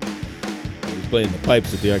playing the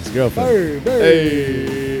pipes with the ex-girlfriend.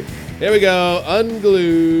 Hey, here we go.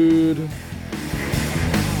 Unglued.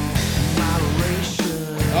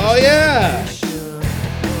 Oh yeah.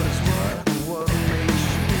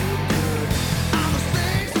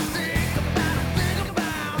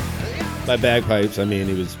 By bagpipes, I mean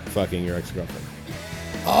he was fucking your ex-girlfriend.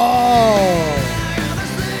 Oh!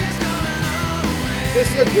 This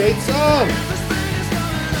is a great song.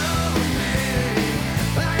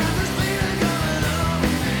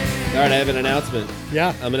 All right, I have an announcement.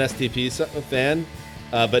 Yeah. I'm an STP fan,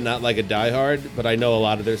 but not like a diehard, but I know a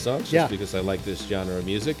lot of their songs just Yeah. because I like this genre of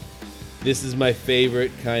music. This is my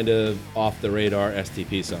favorite kind of off-the-radar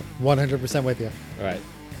STP song. 100% with you. All right,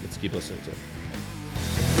 let's keep listening to it.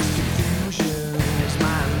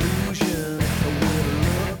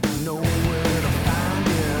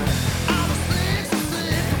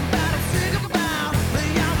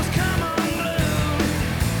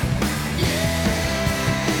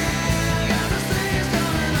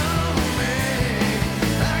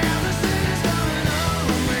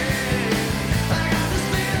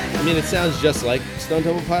 I mean, it sounds just like Stone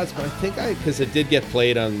Temple Pilots, but I think because it did get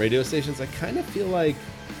played on radio stations, I kind of feel like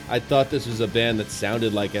I thought this was a band that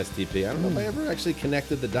sounded like STP. I don't know if I ever actually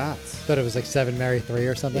connected the dots. Thought it was like 7 Mary 3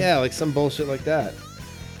 or something. Yeah, like some bullshit like that.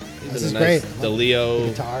 This Even is a nice great. DeLeo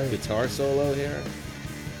The guitar solo here.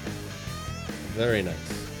 Very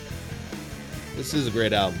nice. This is a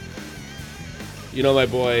great album. You know my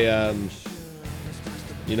boy. I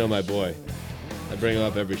bring him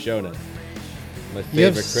up every show now. My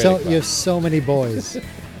favorite critic. You have so many boys.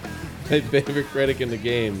 My favorite critic in the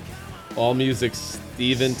game. All Music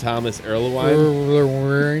Stephen Thomas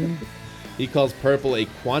Erlewine. He calls Purple a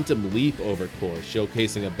quantum leap over Core,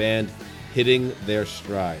 showcasing a band hitting their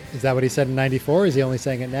stride. Is that what he said in 94? Or is he only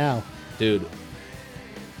saying it now? Dude,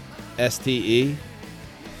 STE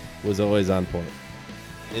was always on point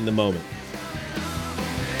in the moment.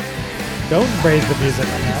 Don't praise the music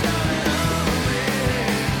on that.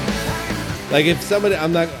 Like if somebody,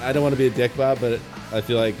 I don't want to be a dick, Bob, but I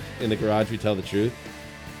feel like in the garage we tell the truth.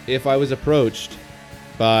 If I was approached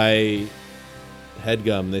by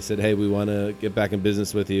Headgum, they said, "Hey, we want to get back in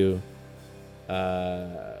business with you.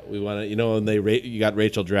 We want to, when you got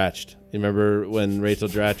Rachel Dratch. You remember when Rachel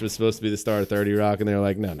Dratch was supposed to be the star of 30 Rock, and they were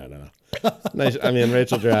like, no. Nice. I mean,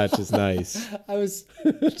 Rachel Dratch is nice. I was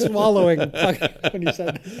swallowing when you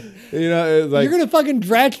said that. You know, it was like, You're going to fucking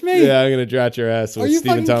dratch me? yeah, I'm gonna dratch your ass Are with you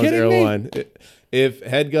Stephen fucking Thomas kidding me? Erlewine. If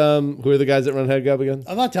HeadGum, who are the guys that run HeadGum again?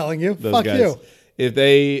 I'm not telling you. Those Fuck guys. you. If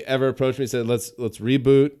they ever approach me and said, let's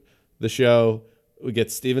reboot the show, we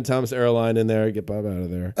get Stephen Thomas Erlewine in there, get Bob out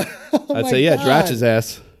of there. I'd my say, yeah, God. dratch his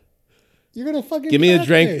ass. You're going to fucking Give me a dratch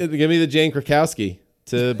drink. me. Give me the Jane Krakowski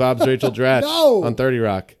to Bob's Rachel Dratch No. on 30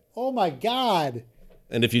 Rock. Oh, my God.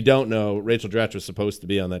 And if you don't know, Rachel Dratch was supposed to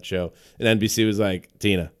be on that show, and NBC was like,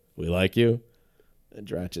 Tina, we like you, and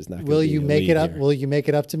Dratch is not going to Will be you the make lead it up? here. Will you make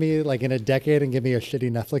it up to me like in a decade and give me a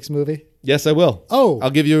shitty Netflix movie? Yes, I will. Oh.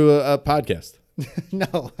 I'll give you a podcast.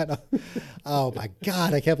 No, I don't. Oh my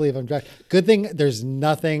God, I can't believe I'm dry. Good thing there's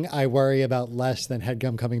nothing I worry about less than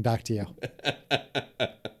HeadGum coming back to you.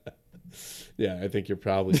 Yeah, I think you're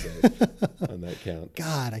probably safe on that count.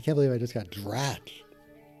 God, I can't believe I just got dratched.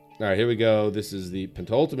 All right, here we go. This is the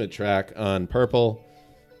penultimate track on Purple,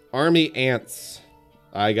 Army Ants.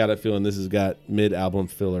 I got a feeling this has got mid-album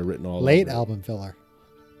filler written all Late over it. album filler.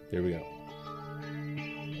 Here we go.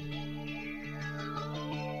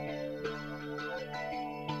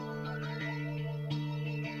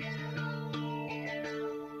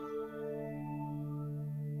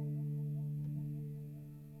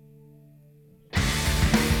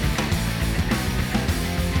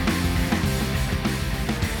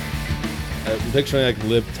 I'm picturing like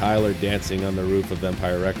Liv Tyler dancing on the roof of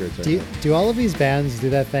Empire Records. Right Do all of these bands do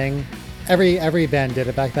that thing? Every band did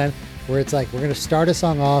it back then, where it's like we're gonna start a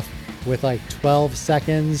song off with like 12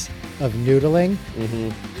 seconds of noodling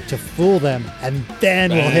to fool them, and then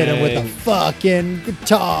we'll hit them with the Bang. fucking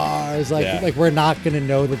guitars. Like Yeah. like we're not gonna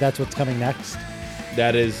know that that's what's coming next.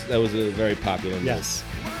 that was a very popular move. Yes.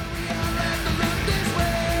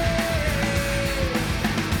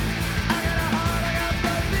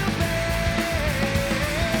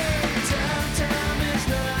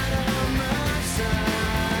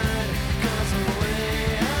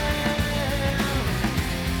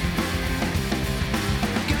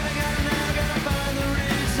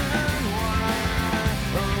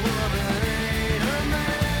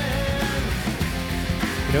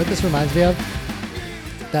 You know what this reminds me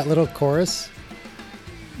of? That little chorus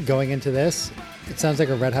going into this. It sounds like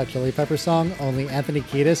a Red Hot Chili Pepper song, only Anthony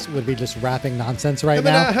Kiedis would be just rapping nonsense right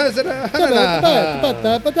now. On the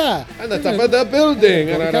top of the building.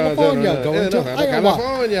 Going to California, going to Iowa.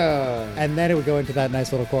 California. And then it would go into that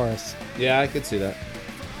nice little chorus. Yeah, I could see that.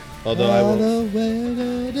 Although I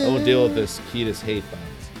won't deal with this Kiedis hate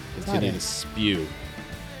bombs. Continue Fine. to spew.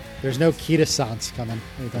 There's no Kiedis-sance coming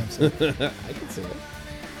anytime soon. I can see it.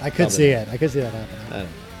 I could see it. I could see that happening. I don't know.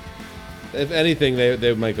 If anything,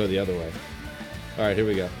 they might go the other way. All right, here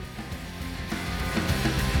we go. All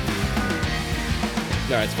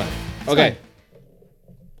right, it's fine. Okay. fine.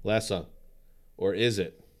 Last song. Or is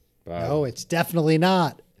it? Bob? No, it's definitely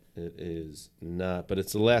not. It is not, but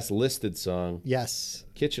it's the last listed song. Yes.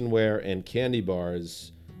 Kitchenware and Candy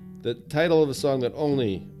Bars. The title of a song that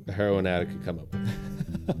only a heroin addict could come up with.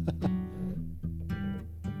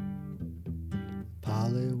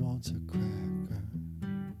 Polly wants a cracker.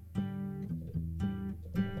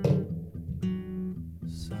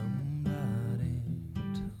 Somebody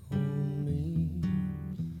told me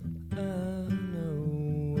I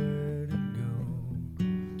know where to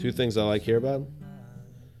go. Two things I like here, Bob.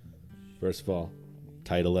 First of all,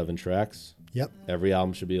 tight 11 tracks. Yep. Every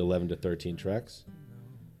album should be 11 to 13 tracks.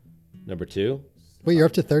 Number two, Wait, you're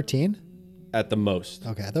up to 13? at the most.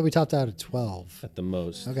 Okay, I thought we topped out at 12. At the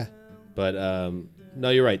most. Okay. But no,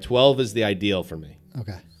 you're right. 12 is the ideal for me.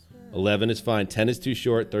 Okay. 11 is fine. 10 is too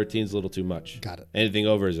short. 13 is a little too much. Got it. Anything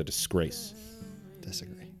over is a disgrace.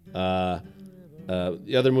 Disagree. The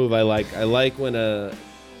other move I like when a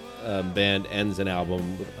band ends an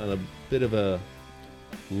album on a bit of a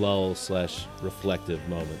lull / reflective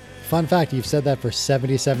moment. Fun fact, you've said that for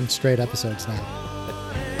 77 straight episodes now.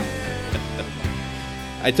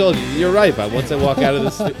 I told you, you're right, but once I walk out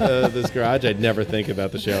of this garage, I'd never think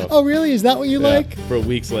about the show. Oh, really? Is that what you Yeah, like? for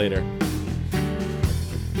weeks later.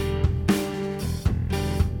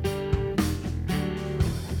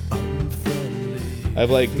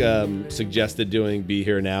 I've suggested doing Be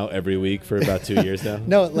Here Now every week for about 2 years now.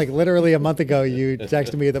 No, like literally a month ago, you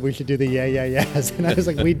texted me that we should do the yeah, yeah, yeahs. And I was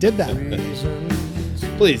like, we did that.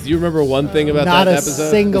 Please, do you remember one thing about Not that a episode?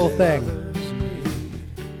 single thing.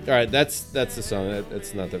 All right, that's the song.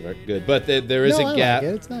 It's not that very good, but there is No, a I gap.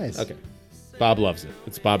 like it. It's nice. Okay, Bob loves it.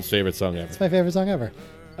 It's Bob's favorite song ever. It's my favorite song ever.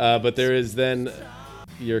 But there is then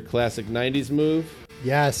your classic '90s move.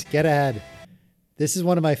 Yes, Get Ahead. This is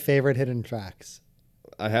one of my favorite hidden tracks.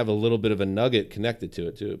 I have a little bit of a nugget connected to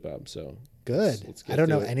it too, Bob. So Good. let's get I don't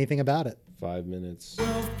to know it. anything about it. 5 minutes.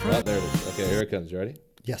 Oh, there it is. Okay, here it comes. You ready?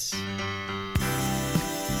 Yes.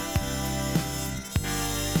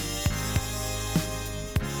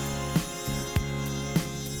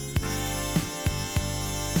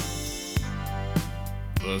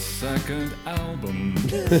 The second album.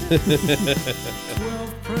 12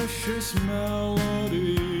 precious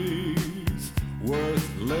melodies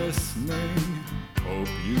worth listening. Hope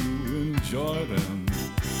you enjoy them.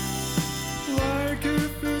 Like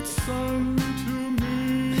if it's sung to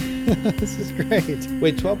me. This is great.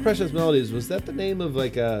 Wait, 12 Precious Melodies, was that the name of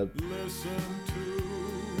like a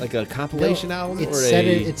compilation album? It or said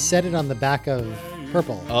it said it on the back of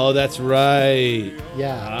Purple. Oh, that's right.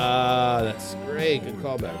 Yeah. Ah, that's great. Good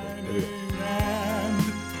callback. Here we go. And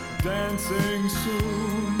dancing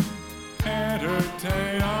soon.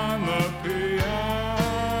 Entertain on the piano.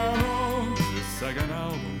 The second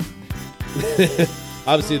album.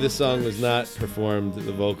 Obviously, this song was not performed,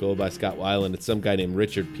 the vocal, by Scott Weiland. It's some guy named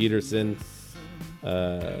Richard Peterson,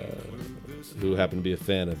 who happened to be a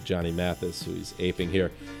fan of Johnny Mathis, who he's aping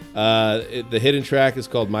here. The hidden track is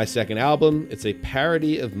called My Second Album. It's a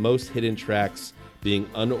parody of most hidden tracks being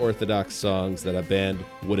unorthodox songs that a band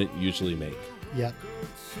wouldn't usually make. Yep.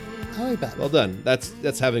 I like that. Well done.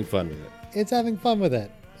 That's having fun with it. It's having fun with it.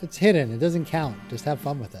 It's hidden. It doesn't count. Just have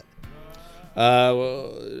fun with it.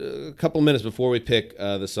 Well, a couple minutes before we pick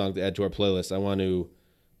the song to add to our playlist, I want to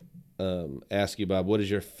ask you, Bob, what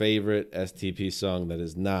is your favorite STP song that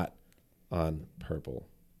is not on Purple?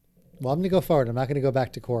 Well, I'm going to go forward. I'm not going to go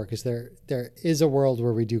back to core because there is a world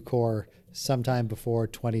where we do core sometime before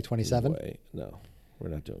 2027. Wait, no, we're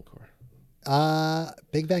not doing core.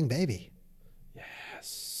 Big Bang Baby.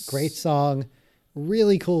 Yes. Great song.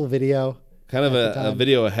 Really cool video. Kind of a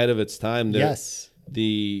video ahead of its time. Yes.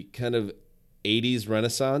 The kind of 80s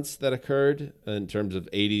renaissance that occurred in terms of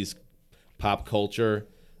 80s pop culture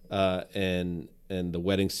and The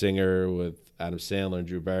Wedding Singer with Adam Sandler and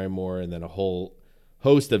Drew Barrymore, and then a whole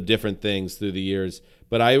host of different things through the years.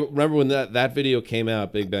 But I remember when that video came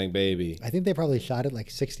out, Big Bang Baby. I think they probably shot it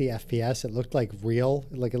like 60 FPS. It looked like real.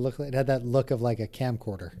 It had that look of like a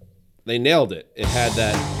camcorder. They nailed it. It had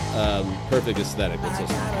that perfect aesthetic. Let's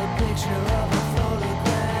listen.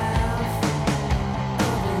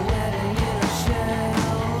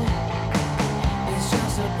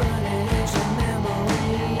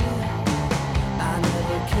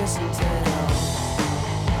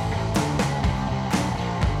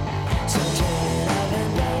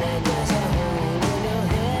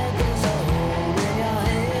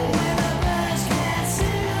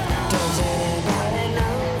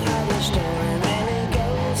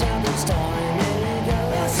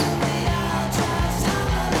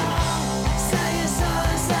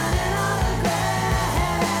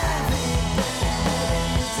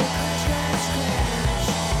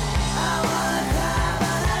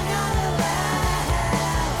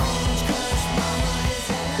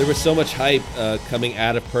 There was so much hype coming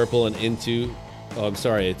out of Purple and into... Oh, I'm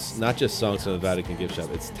sorry. It's not just songs from the Vatican Gift Shop.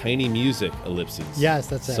 It's Tiny Music, ellipses. Yes,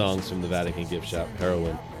 that's it. Songs from the Vatican Gift Shop.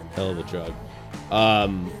 Heroin. Hell of a drug.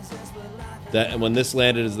 And when this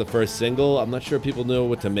landed as the first single, I'm not sure people know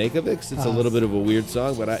what to make of it, 'cause it's a little bit of a weird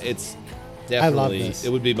song, but it's definitely... I love this. It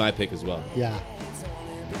would be my pick as well. Yeah.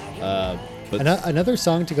 But Another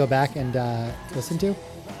song to go back and listen to.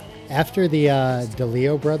 After the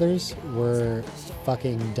DeLeo brothers were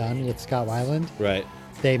fucking done with Scott Weiland, right.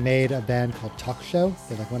 they made a band called Talk Show.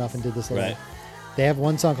 They like went off and did this little. Right. They have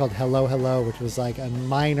one song called Hello Hello, which was like a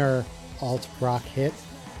minor alt rock hit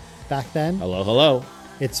back then. Hello, hello.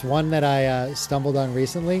 It's one that I stumbled on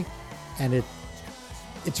recently, and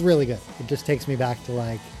it's really good. It just takes me back to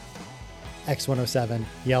like X107,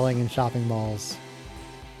 yelling in shopping malls,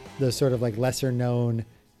 those sort of like lesser known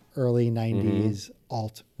early 90s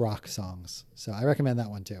alt rock songs. So I recommend that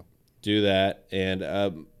one too. Do that.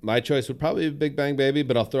 And my choice would probably be Big Bang Baby,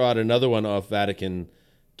 but I'll throw out another one off Vatican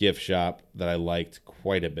Gift Shop that I liked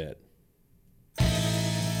quite a bit.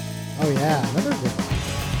 Oh yeah, another good one.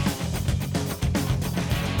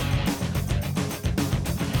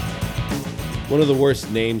 One of the worst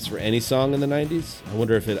names for any song in the 90s. I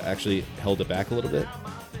wonder if it actually held it back a little bit.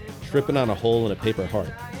 Tripping on a Hole in a Paper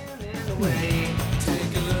Heart.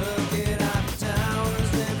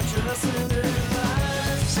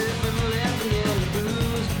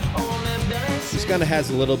 This kind of has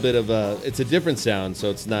a little bit of it's a different sound, so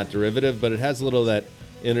it's not derivative, but it has a little of that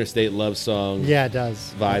Interstate Love Song Yeah, it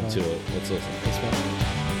does. vibe to it. Let's listen. This one.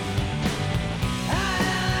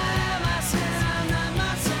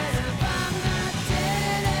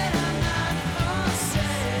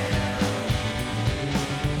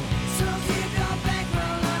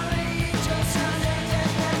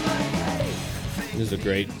 There's a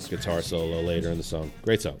great guitar solo later in the song.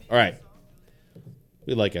 Great song. All right.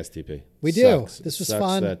 We like STP. We do. Sucks. This was Sucks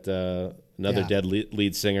fun. That another Yeah. dead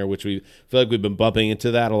lead singer, which we feel like we've been bumping into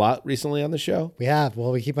that a lot recently on the show. We have.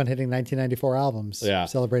 Well, we keep on hitting 1994 albums, Yeah.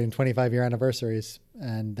 celebrating 25-year anniversaries,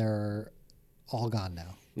 and they're all gone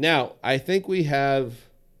now. Now, I think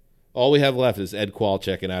all we have left is Ed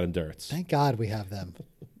Kowalczyk and Adam Duritz. Thank God we have them.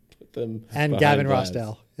 Put them And behind Gavin glass.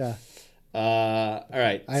 Rossdale. Yeah. All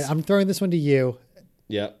right. I'm throwing this one to you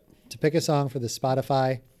Yep. to pick a song for the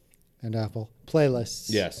Spotify and Apple playlists.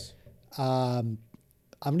 Yes. I'm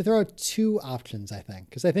going to throw out two options, I think,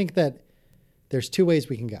 because I think that there's two ways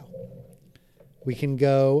we can go. We can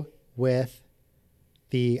go with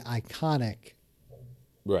the iconic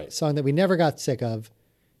Right. song that we never got sick of,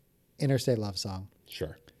 Interstate Love Song,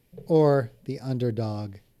 Sure. or the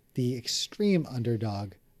underdog, the extreme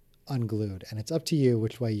underdog, Unglued. And it's up to you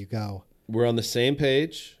which way you go. We're on the same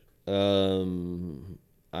page. I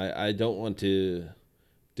don't want to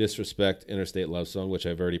disrespect Interstate Love Song, which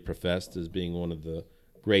I've already professed as being one of the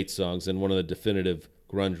great songs and one of the definitive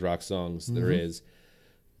grunge rock songs there is.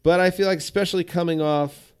 But I feel like, especially coming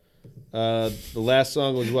off, the last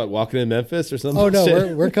song was what, Walking in Memphis or something? Oh,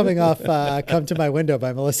 no, we're coming off Come to My Window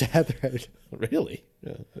by Melissa Etheridge. Really?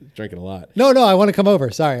 Yeah, drinking a lot. No, I want to come over.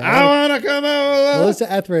 Sorry. I want to come over.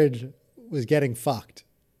 Melissa Etheridge was getting fucked,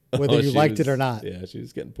 whether you she liked was- it or not. Yeah, she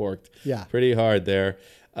was getting porked. Yeah. Pretty hard there.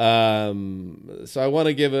 So I want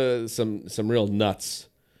to give some real nuts,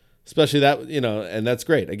 especially that, and that's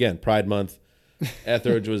great. Again, Pride Month.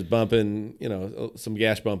 Etheridge was bumping, some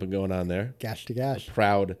gash bumping going on there. Gash to gash.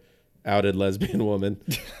 Proud, outed lesbian woman.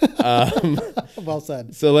 Well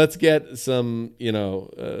said. So let's get some,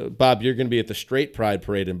 Bob, you're going to be at the Straight Pride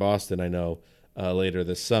Parade in Boston, I know, later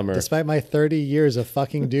this summer. Despite my 30 years of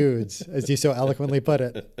fucking dudes, as you so eloquently put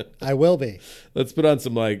it, I will be. Let's put on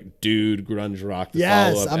some dude grunge rock to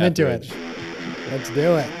Yes, follow up I'm into Etheridge. it. Let's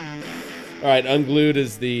do it. All right, Unglued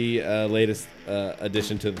is the latest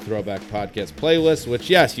addition to the Throwback Podcast playlist, which,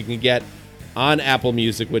 yes, you can get on Apple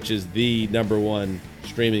Music, which is the #1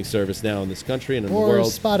 streaming service now in this country and in the Or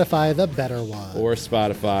world. Spotify, the better one. Or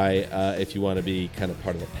Spotify, if you want to be kind of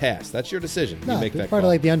part of the past. That's your decision. no, You make be that part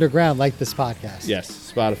call. of the underground, like this podcast.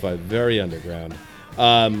 Yes, Spotify, very underground.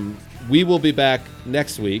 We will be back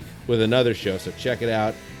next week with another show, so check it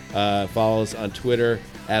out. Follow us on Twitter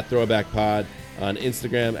 @ThrowbackPod, on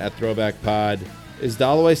Instagram @ThrowbackPod. Is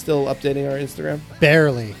Dalloway still updating our Instagram?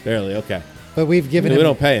 Barely. Barely, okay. But we've given We him.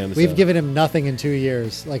 don't pay him, We've so. given him nothing in 2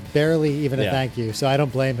 years, like barely even a Yeah. thank you. So I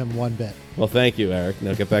don't blame him one bit. Well, thank you, Eric.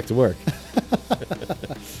 Now get back to work.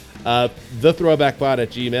 TheThrowbackPod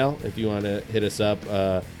 @gmail if you want to hit us up.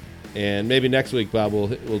 And maybe next week, Bob, we'll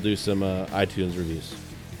do some iTunes reviews.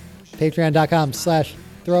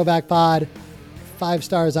 Patreon.com/throwbackpod. 5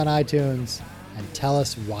 stars on iTunes. And tell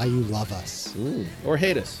us why you love us. Or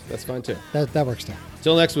hate us. That's fine, too. That works too.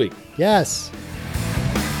 Till next week. Yes.